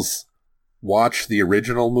Mills watched the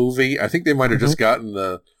original movie. I think they might have just gotten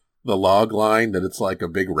the log line that it's like a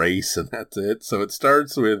big race and that's it. So it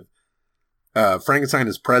starts with Frankenstein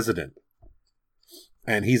is president,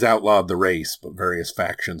 and he's outlawed the race, but various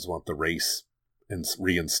factions want the race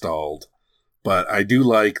reinstalled. But I do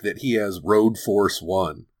like that he has Road Force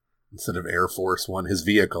One instead of Air Force One. His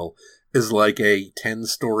vehicle is like a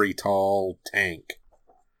 10-story tall tank.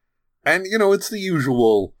 And, it's the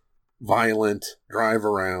usual violent drive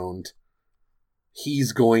around.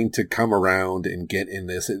 He's going to come around and get in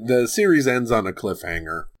this. The series ends on a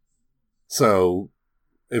cliffhanger. So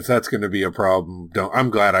if that's going to be a problem, I'm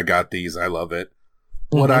glad I got these. I love it.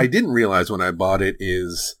 What I didn't realize when I bought it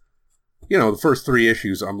is, the first 3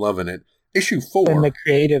 issues, I'm loving it. Issue 4. And the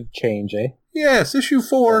creative change, eh? Yes, issue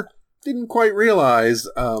 4. Didn't quite realize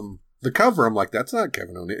the cover. I'm like, that's not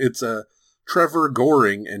Kevin O'Neill. It's Trevor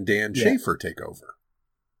Goring and Dan Schaefer take over.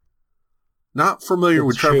 Not familiar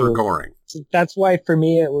with Trevor Goring. That's why for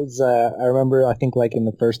me it was, I remember, I think like in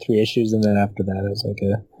the first 3 issues, and then after that it was like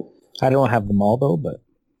I don't have them all though, but.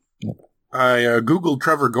 I Googled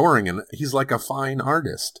Trevor Goring, and he's like a fine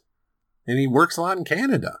artist. And he works a lot in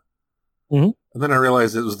Canada. And then I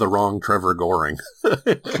realized it was the wrong Trevor Goring.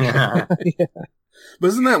 Yeah. But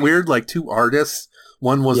isn't that weird? Like 2 artists.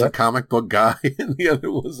 One was a comic book guy, and the other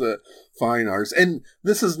was a fine artist. And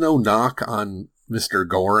this is no knock on Mr.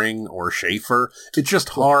 Goring or Schaefer. It's just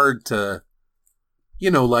hard to,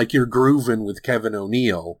 like you're grooving with Kevin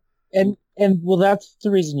O'Neill. And well, that's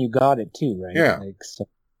the reason you got it too, right? Yeah.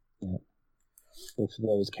 For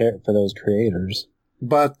those creators.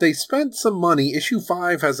 But they spent some money. Issue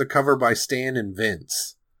 5 has a cover by Stan and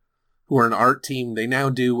Vince, who are an art team. They now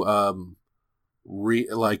do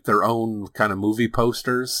like their own kind of movie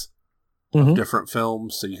posters of different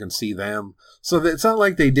films, so you can see them. So it's not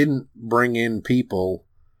like they didn't bring in people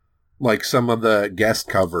like some of the guest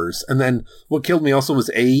covers. And then what killed me also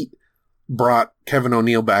was 8 brought Kevin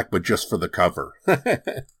O'Neill back, but just for the cover.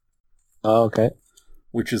 Oh, okay.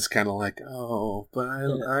 Which is kind of like, but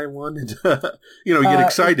I wanted to, you get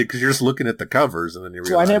excited because you're just looking at the covers and then you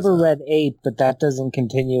realize. So I never read 8, but that doesn't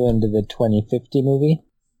continue into the 2050 movie?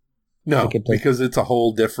 No, because it's a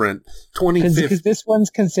whole different 2050. Because this one's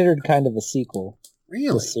considered kind of a sequel.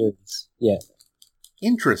 Really? The series. Yeah.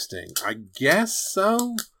 Interesting. I guess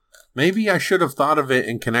so. Maybe I should have thought of it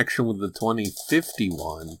in connection with the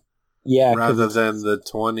 2051. Yeah, rather than the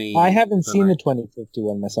 20... I haven't seen the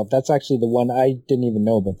 2051 myself. That's actually the one I didn't even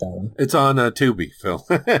know about that one. It's on Tubi, Phil.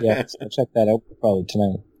 Yeah, so I'll check that out probably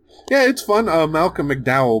tonight. Yeah, it's fun. Malcolm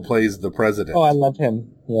McDowell plays the president. Oh, I love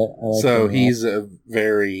him. Yeah, I like so him. He's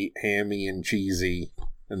very hammy and cheesy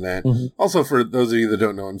in that. Mm-hmm. Also, for those of you that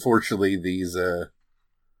don't know, unfortunately, these, there's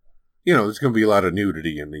going to be a lot of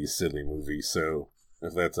nudity in these silly movies, so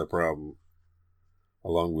if that's a problem,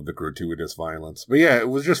 along with the gratuitous violence. But yeah, it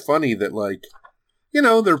was just funny that, like,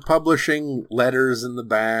 they're publishing letters in the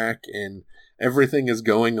back and everything is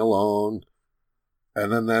going along,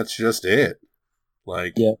 and then that's just it.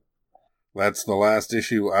 Like, yeah. That's the last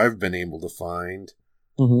issue I've been able to find.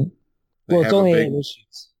 Mm-hmm. Well, it's only 8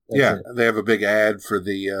 issues. They have a big ad for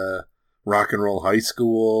the Rock and Roll High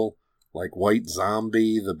School, like White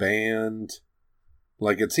Zombie, the band.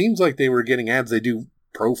 Like, it seems like they were getting ads. They do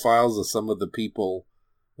profiles of some of the people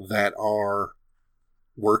that are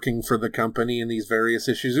working for the company in these various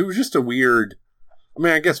issues. It was just a weird... I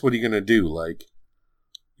mean, I guess what are you going to do? Like,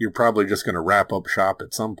 you're probably just going to wrap up shop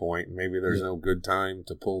at some point. Maybe there's no good time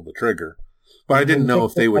to pull the trigger. But I didn't know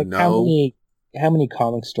if they would know. How many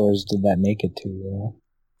comic stores did that make it to?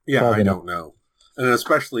 Yeah, I don't know. And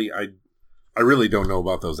especially, I really don't know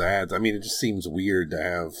about those ads. I mean, it just seems weird to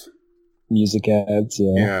have... music ads,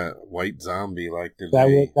 yeah. Yeah, White Zombie, like...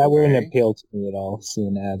 That wouldn't appeal to me at all,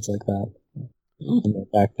 seeing ads like that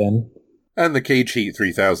back then. And the Cage Heat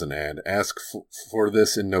 3000 ad, ask for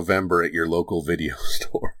this in November at your local video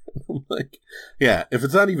store. I'm like, yeah, if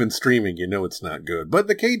it's not even streaming, it's not good. But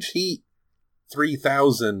the Cage Heat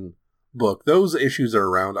 3000 book, those issues are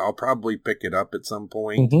around. I'll probably pick it up at some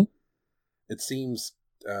point. Mm-hmm. It seems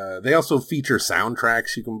they also feature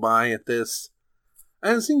soundtracks you can buy at this.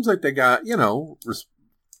 And it seems like they got,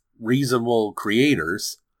 reasonable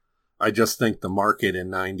creators. I just think the market in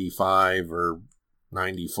 95 or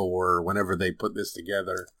 94, or whenever they put this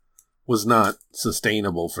together, was not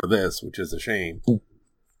sustainable for this, which is a shame.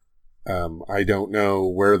 I don't know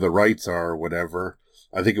where the rights are or whatever.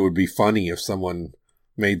 I think it would be funny if someone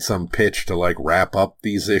made some pitch to, like, wrap up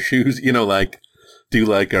these issues, like, do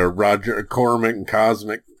like a Roger Corman and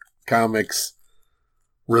Cosmic Comics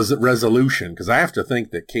resolution, because I have to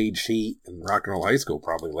think that Cage Heat and Rock and Roll High School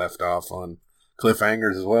probably left off on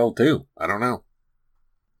cliffhangers as well, too. I don't know.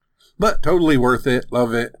 But totally worth it.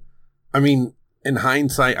 Love it. I mean, in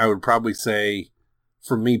hindsight, I would probably say,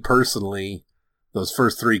 for me personally, those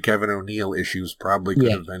first 3 Kevin O'Neill issues probably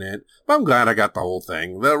could have been it. But I'm glad I got the whole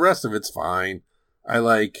thing. The rest of it's fine. I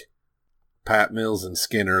like Pat Mills and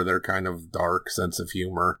Skinner. Their kind of dark sense of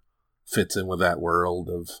humor fits in with that world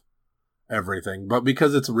of everything. But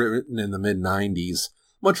because it's written in the mid-90s,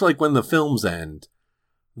 much like when the films end,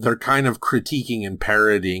 they're kind of critiquing and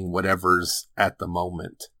parodying whatever's at the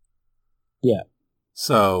moment. Yeah.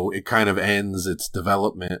 So it kind of ends its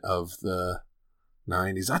development of the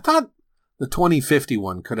 90s. I thought the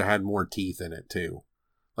 2051 could have had more teeth in it, too.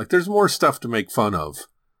 Like, there's more stuff to make fun of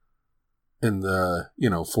in the,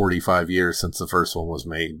 45 years since the first one was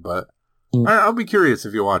made. But I'll be curious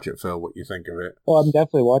if you watch it, Phil, what you think of it. Well, I'm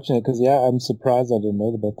definitely watching it because, I'm surprised I didn't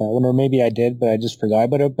know about that one. Or maybe I did, but I just forgot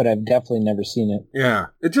about it. But I've definitely never seen it. Yeah.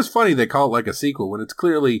 It's just funny they call it like a sequel when it's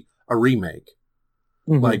clearly a remake.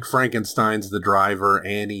 Mm-hmm. Like, Frankenstein's the driver,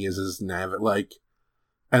 Annie is his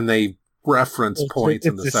and they reference points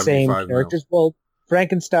in the 75 characters. Well,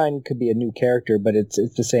 Frankenstein could be a new character, but it's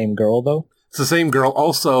the same girl, though. It's the same girl.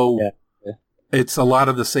 Also, it's a lot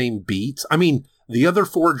of the same beats. I mean, the other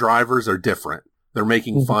 4 drivers are different. They're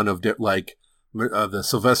making fun of, the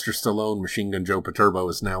Sylvester Stallone Machine Gun Joe Paterbo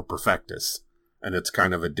is now Perfectus, and it's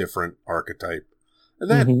kind of a different archetype. And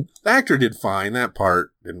the actor did fine. That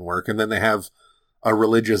part didn't work. And then they have a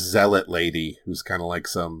religious zealot lady who's kind of like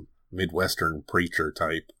some Midwestern preacher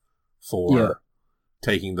type for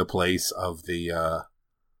taking the place of the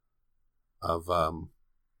Well,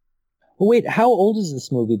 wait, how old is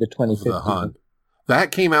this movie, the 2015? The Hunt.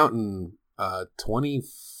 That came out in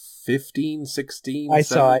 2015, 16, I 17?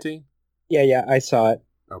 saw it. Yeah, I saw it.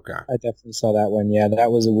 Okay. I definitely saw that one. Yeah,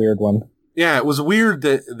 that was a weird one. Yeah, it was weird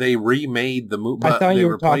that they remade the movie. I thought you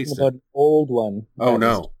were talking about an old one. Oh,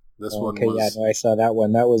 no. This one was... Okay, yeah, no, I saw that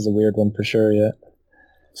one. That was a weird one for sure, yeah.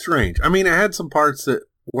 Strange. I mean, it had some parts that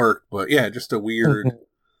worked, but yeah, just a weird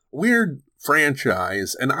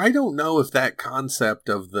franchise. And I don't know if that concept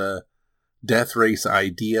of the death race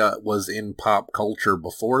idea was in pop culture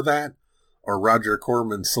before that, or Roger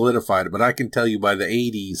Corman solidified it. But I can tell you by the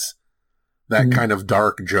 80s, that kind of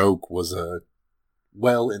dark joke was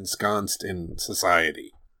well ensconced in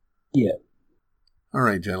society. Yeah. All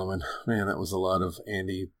right, gentlemen. Man, that was a lot of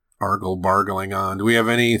Andy bargling on. Do we have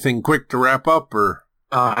anything quick to wrap up, or?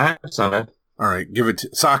 I have something. All right,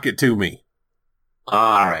 sock it to me.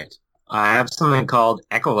 All right. I have something called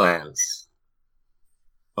Echolands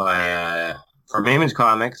by from Image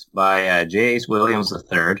Comics by J.H. Williams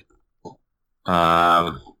III.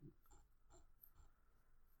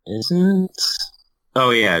 Isn't?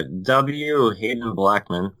 Oh yeah, W. Hayden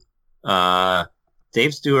Blackman,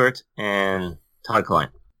 Dave Stewart, and Todd Klein.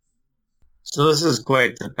 So this is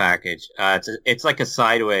quite the package. It's like a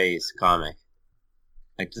sideways comic.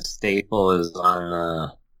 Like the staple is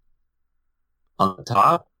on the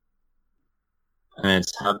top, and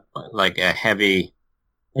it's like a heavy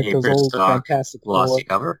Like paper those old stock Fantastic glossy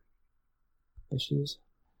Four cover, issues.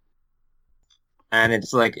 and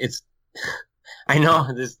it's like it's. I know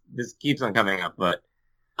this keeps on coming up, but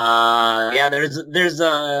yeah, there's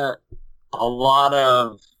a lot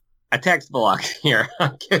of a text block here,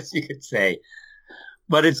 I guess you could say,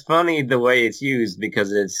 but it's funny the way it's used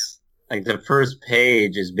because it's like the first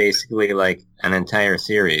page is basically like an entire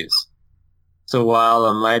series. So while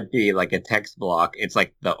it might be like a text block, it's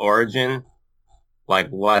like the origin, like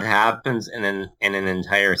what happens in an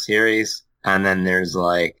entire series, and then there's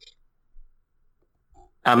like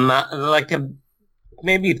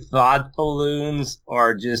maybe thought balloons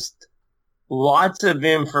or just lots of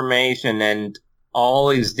information and all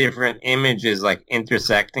these different images like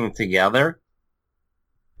intersecting together.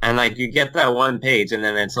 And like you get that one page and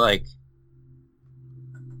then it's like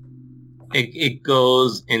it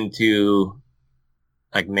goes into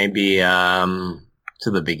like maybe to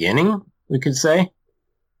the beginning, we could say.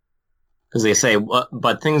 Because they say,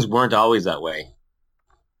 but things weren't always that way.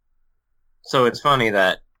 So it's funny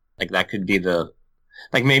that like that could be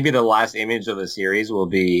like maybe the last image of the series will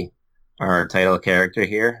be our title character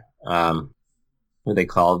here, who they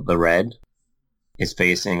call the Red, is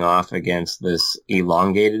facing off against this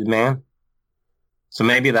elongated man. So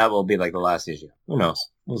maybe that will be like the last issue. Who knows?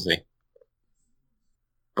 We'll see.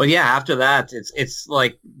 But yeah, after that, it's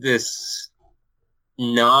like this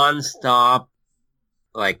non-stop,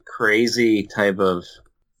 like crazy type of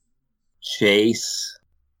chase,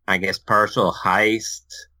 I guess partial heist,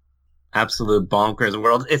 absolute bonkers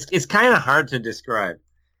world. It's kind of hard to describe.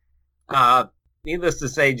 Needless to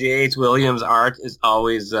say, J.H. Williams' art is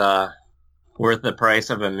always worth the price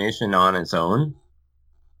of admission on its own.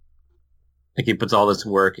 Like he puts all this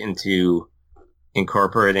work into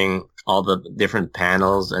incorporating all the different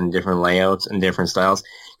panels and different layouts and different styles.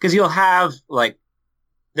 Because you'll have like,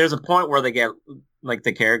 there's a point where they get like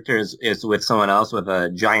the character is with someone else with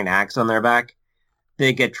a giant axe on their back.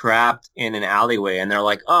 They get trapped in an alleyway and they're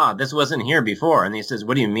like, oh, this wasn't here before. And he says,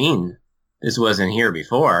 what do you mean this wasn't here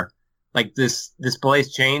before? Like this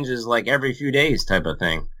place changes like every few days type of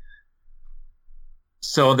thing.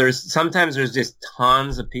 So sometimes there's just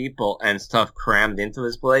tons of people and stuff crammed into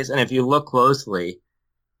this place. And if you look closely,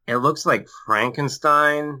 it looks like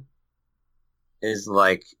Frankenstein is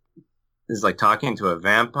like talking to a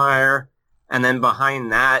vampire. And then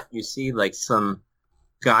behind that, you see like some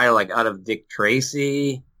guy like out of Dick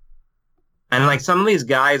Tracy. And like some of these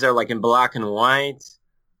guys are like in black and white,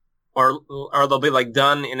 or they'll be like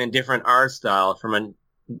done in a different art style from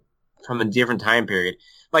a different time period.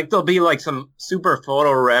 Like there'll be like some super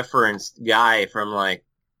photo referenced guy from like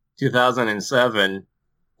 2007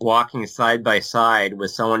 walking side by side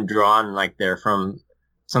with someone drawn like they're from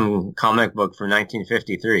some comic book from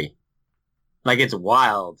 1953. Like it's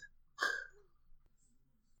wild.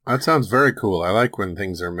 That sounds very cool. I like when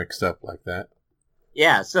things are mixed up like that.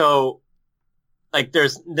 Yeah, so like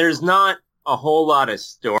there's not a whole lot of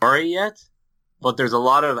story yet, but there's a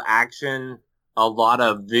lot of action, a lot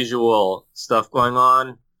of visual stuff going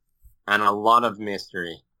on, and a lot of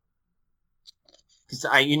mystery. Because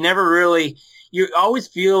you always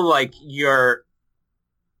feel like you're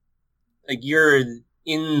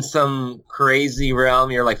in some crazy realm.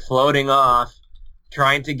 You're like floating off,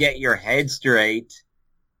 trying to get your head straight,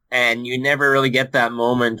 and you never really get that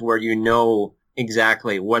moment where you know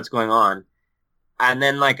exactly what's going on. And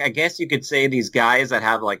then, like, I guess you could say these guys that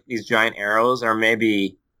have, like, these giant arrows are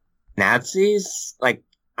maybe Nazis? Like,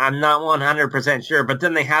 I'm not 100% sure. But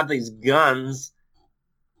then they have these guns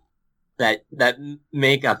that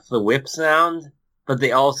make a thwip sound, but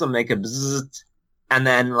they also make a bzzzt, and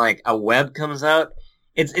then, like, a web comes out.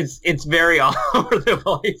 It's very all over the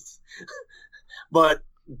place. But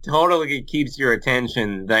totally keeps your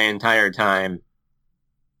attention the entire time.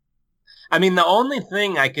 I mean, the only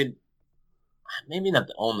thing I could... Maybe not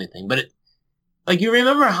the only thing, but like you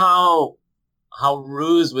remember how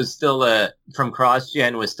Ruse was still from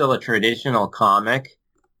CrossGen was still a traditional comic,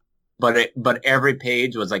 but every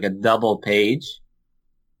page was like a double page.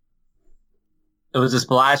 It was a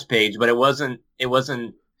splash page, but it wasn't like it was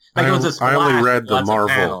a splash. I only read with the lots of Marvel.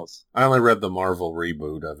 panels. I only read the Marvel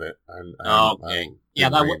reboot of it. Okay. Yeah,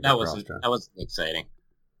 that wasn't exciting.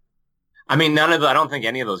 I mean, I don't think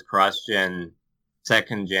any of those cross-gen,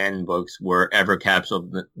 second-gen books were ever captured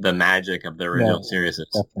the magic of the original series.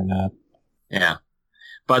 Definitely not. Yeah.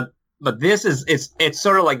 But this is, it's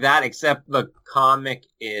sort of like that, except the comic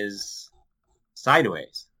is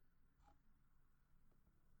sideways.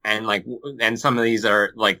 And some of these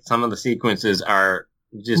are, like, some of the sequences are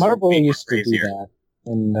just Marvel used crazier. to do that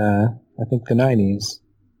in, I think, the 90s.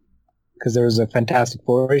 Because there was a Fantastic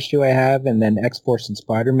Four issue I have, and then X-Force and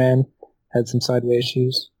Spider-Man had some sideways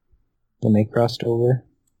issues when they crossed over.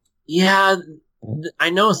 Yeah, I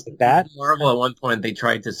know like that. Marvel at one point they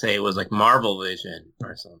tried to say it was like Marvel Vision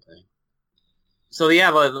or something. So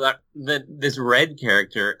yeah, this red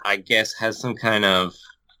character, I guess, has some kind of,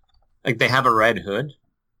 like, they have a red hood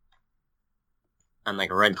and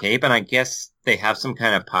like a red cape, and I guess they have some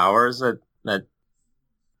kind of powers that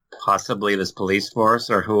possibly this police force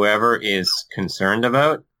or whoever is concerned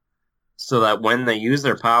about, so that when they use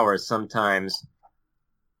their powers, sometimes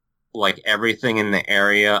like everything in the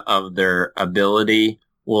area of their ability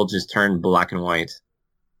will just turn black and white.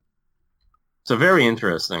 So very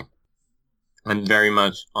interesting. I'm very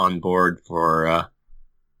much on board for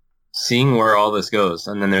seeing where all this goes.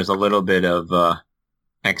 And then there's a little bit of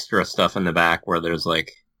extra stuff in the back where there's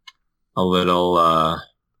like a little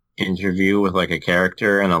interview with like a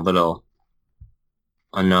character and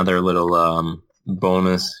another little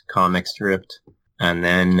bonus comic strip, and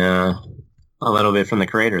then a little bit from the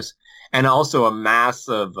creators, and also a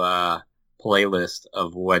massive playlist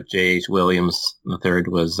of what J.H. Williams III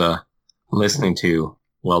was listening to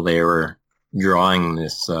while they were drawing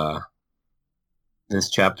this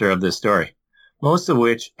chapter of this story. Most of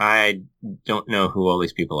which I don't know who all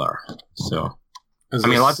these people are. So,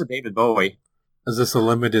 lots of David Bowie. Is this a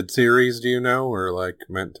limited series, do you know, or like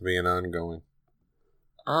meant to be an ongoing?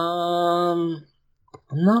 I'm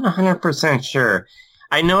not 100% sure.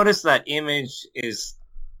 I noticed that Image is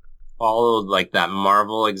followed like that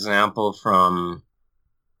Marvel example from,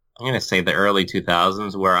 I'm going to say the early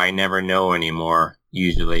 2000s, where I never know anymore,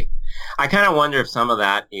 usually. I kind of wonder if some of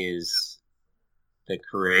that is the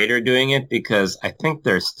creator doing it, because I think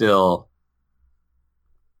there's still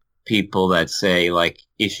people that say like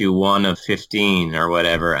issue 1 of 15 or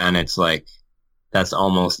whatever, and it's like,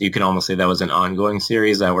 you can almost say that was an ongoing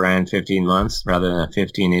series that ran 15 months rather than a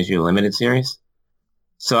 15 issue limited series.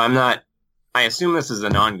 So I assume this is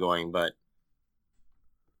an ongoing, but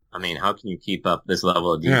I mean, how can you keep up this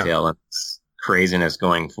level of detail and craziness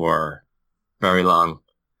going for very long?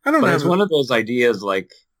 It's one of those ideas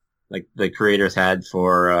like the creators had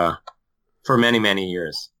for many, many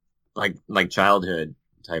years, like childhood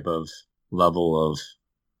type of level of,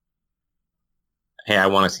 hey, I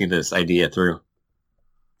want to see this idea through.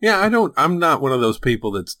 Yeah, I'm not one of those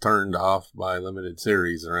people that's turned off by limited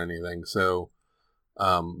series or anything. So,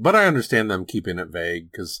 but I understand them keeping it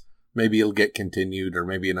vague, because maybe it'll get continued or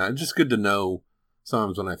maybe not. It's just good to know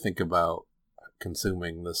sometimes when I think about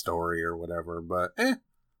consuming the story or whatever, but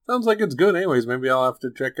sounds like it's good anyways. Maybe I'll have to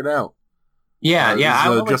check it out. Yeah.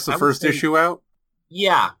 Is just the first issue out?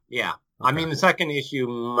 Yeah. Okay. I mean, the second issue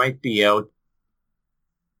might be out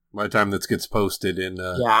by the time this gets posted in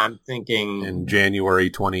I'm thinking in January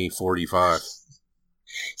 2045.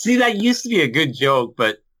 See, that used to be a good joke,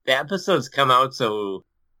 but the episodes come out so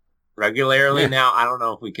regularly now. I don't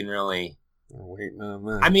know if we can really. We're waiting on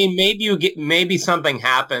that. I mean, maybe something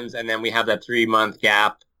happens and then we have that 3-month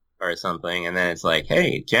gap or something, and then it's like,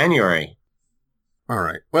 hey, January. All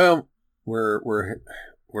right. Well,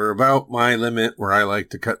 we're about my limit where I like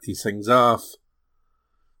to cut these things off.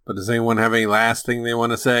 But does anyone have any last thing they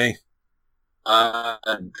want to say?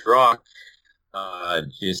 Drock,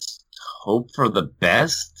 just hope for the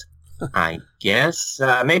best, I guess.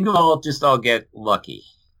 Maybe I'll get lucky.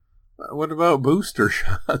 What about booster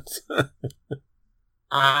shots?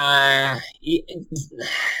 I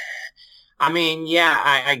mean,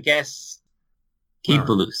 yeah, I guess keep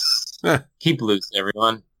loose. Keep loose,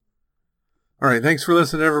 everyone. All right, thanks for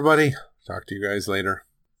listening, everybody. Talk to you guys later.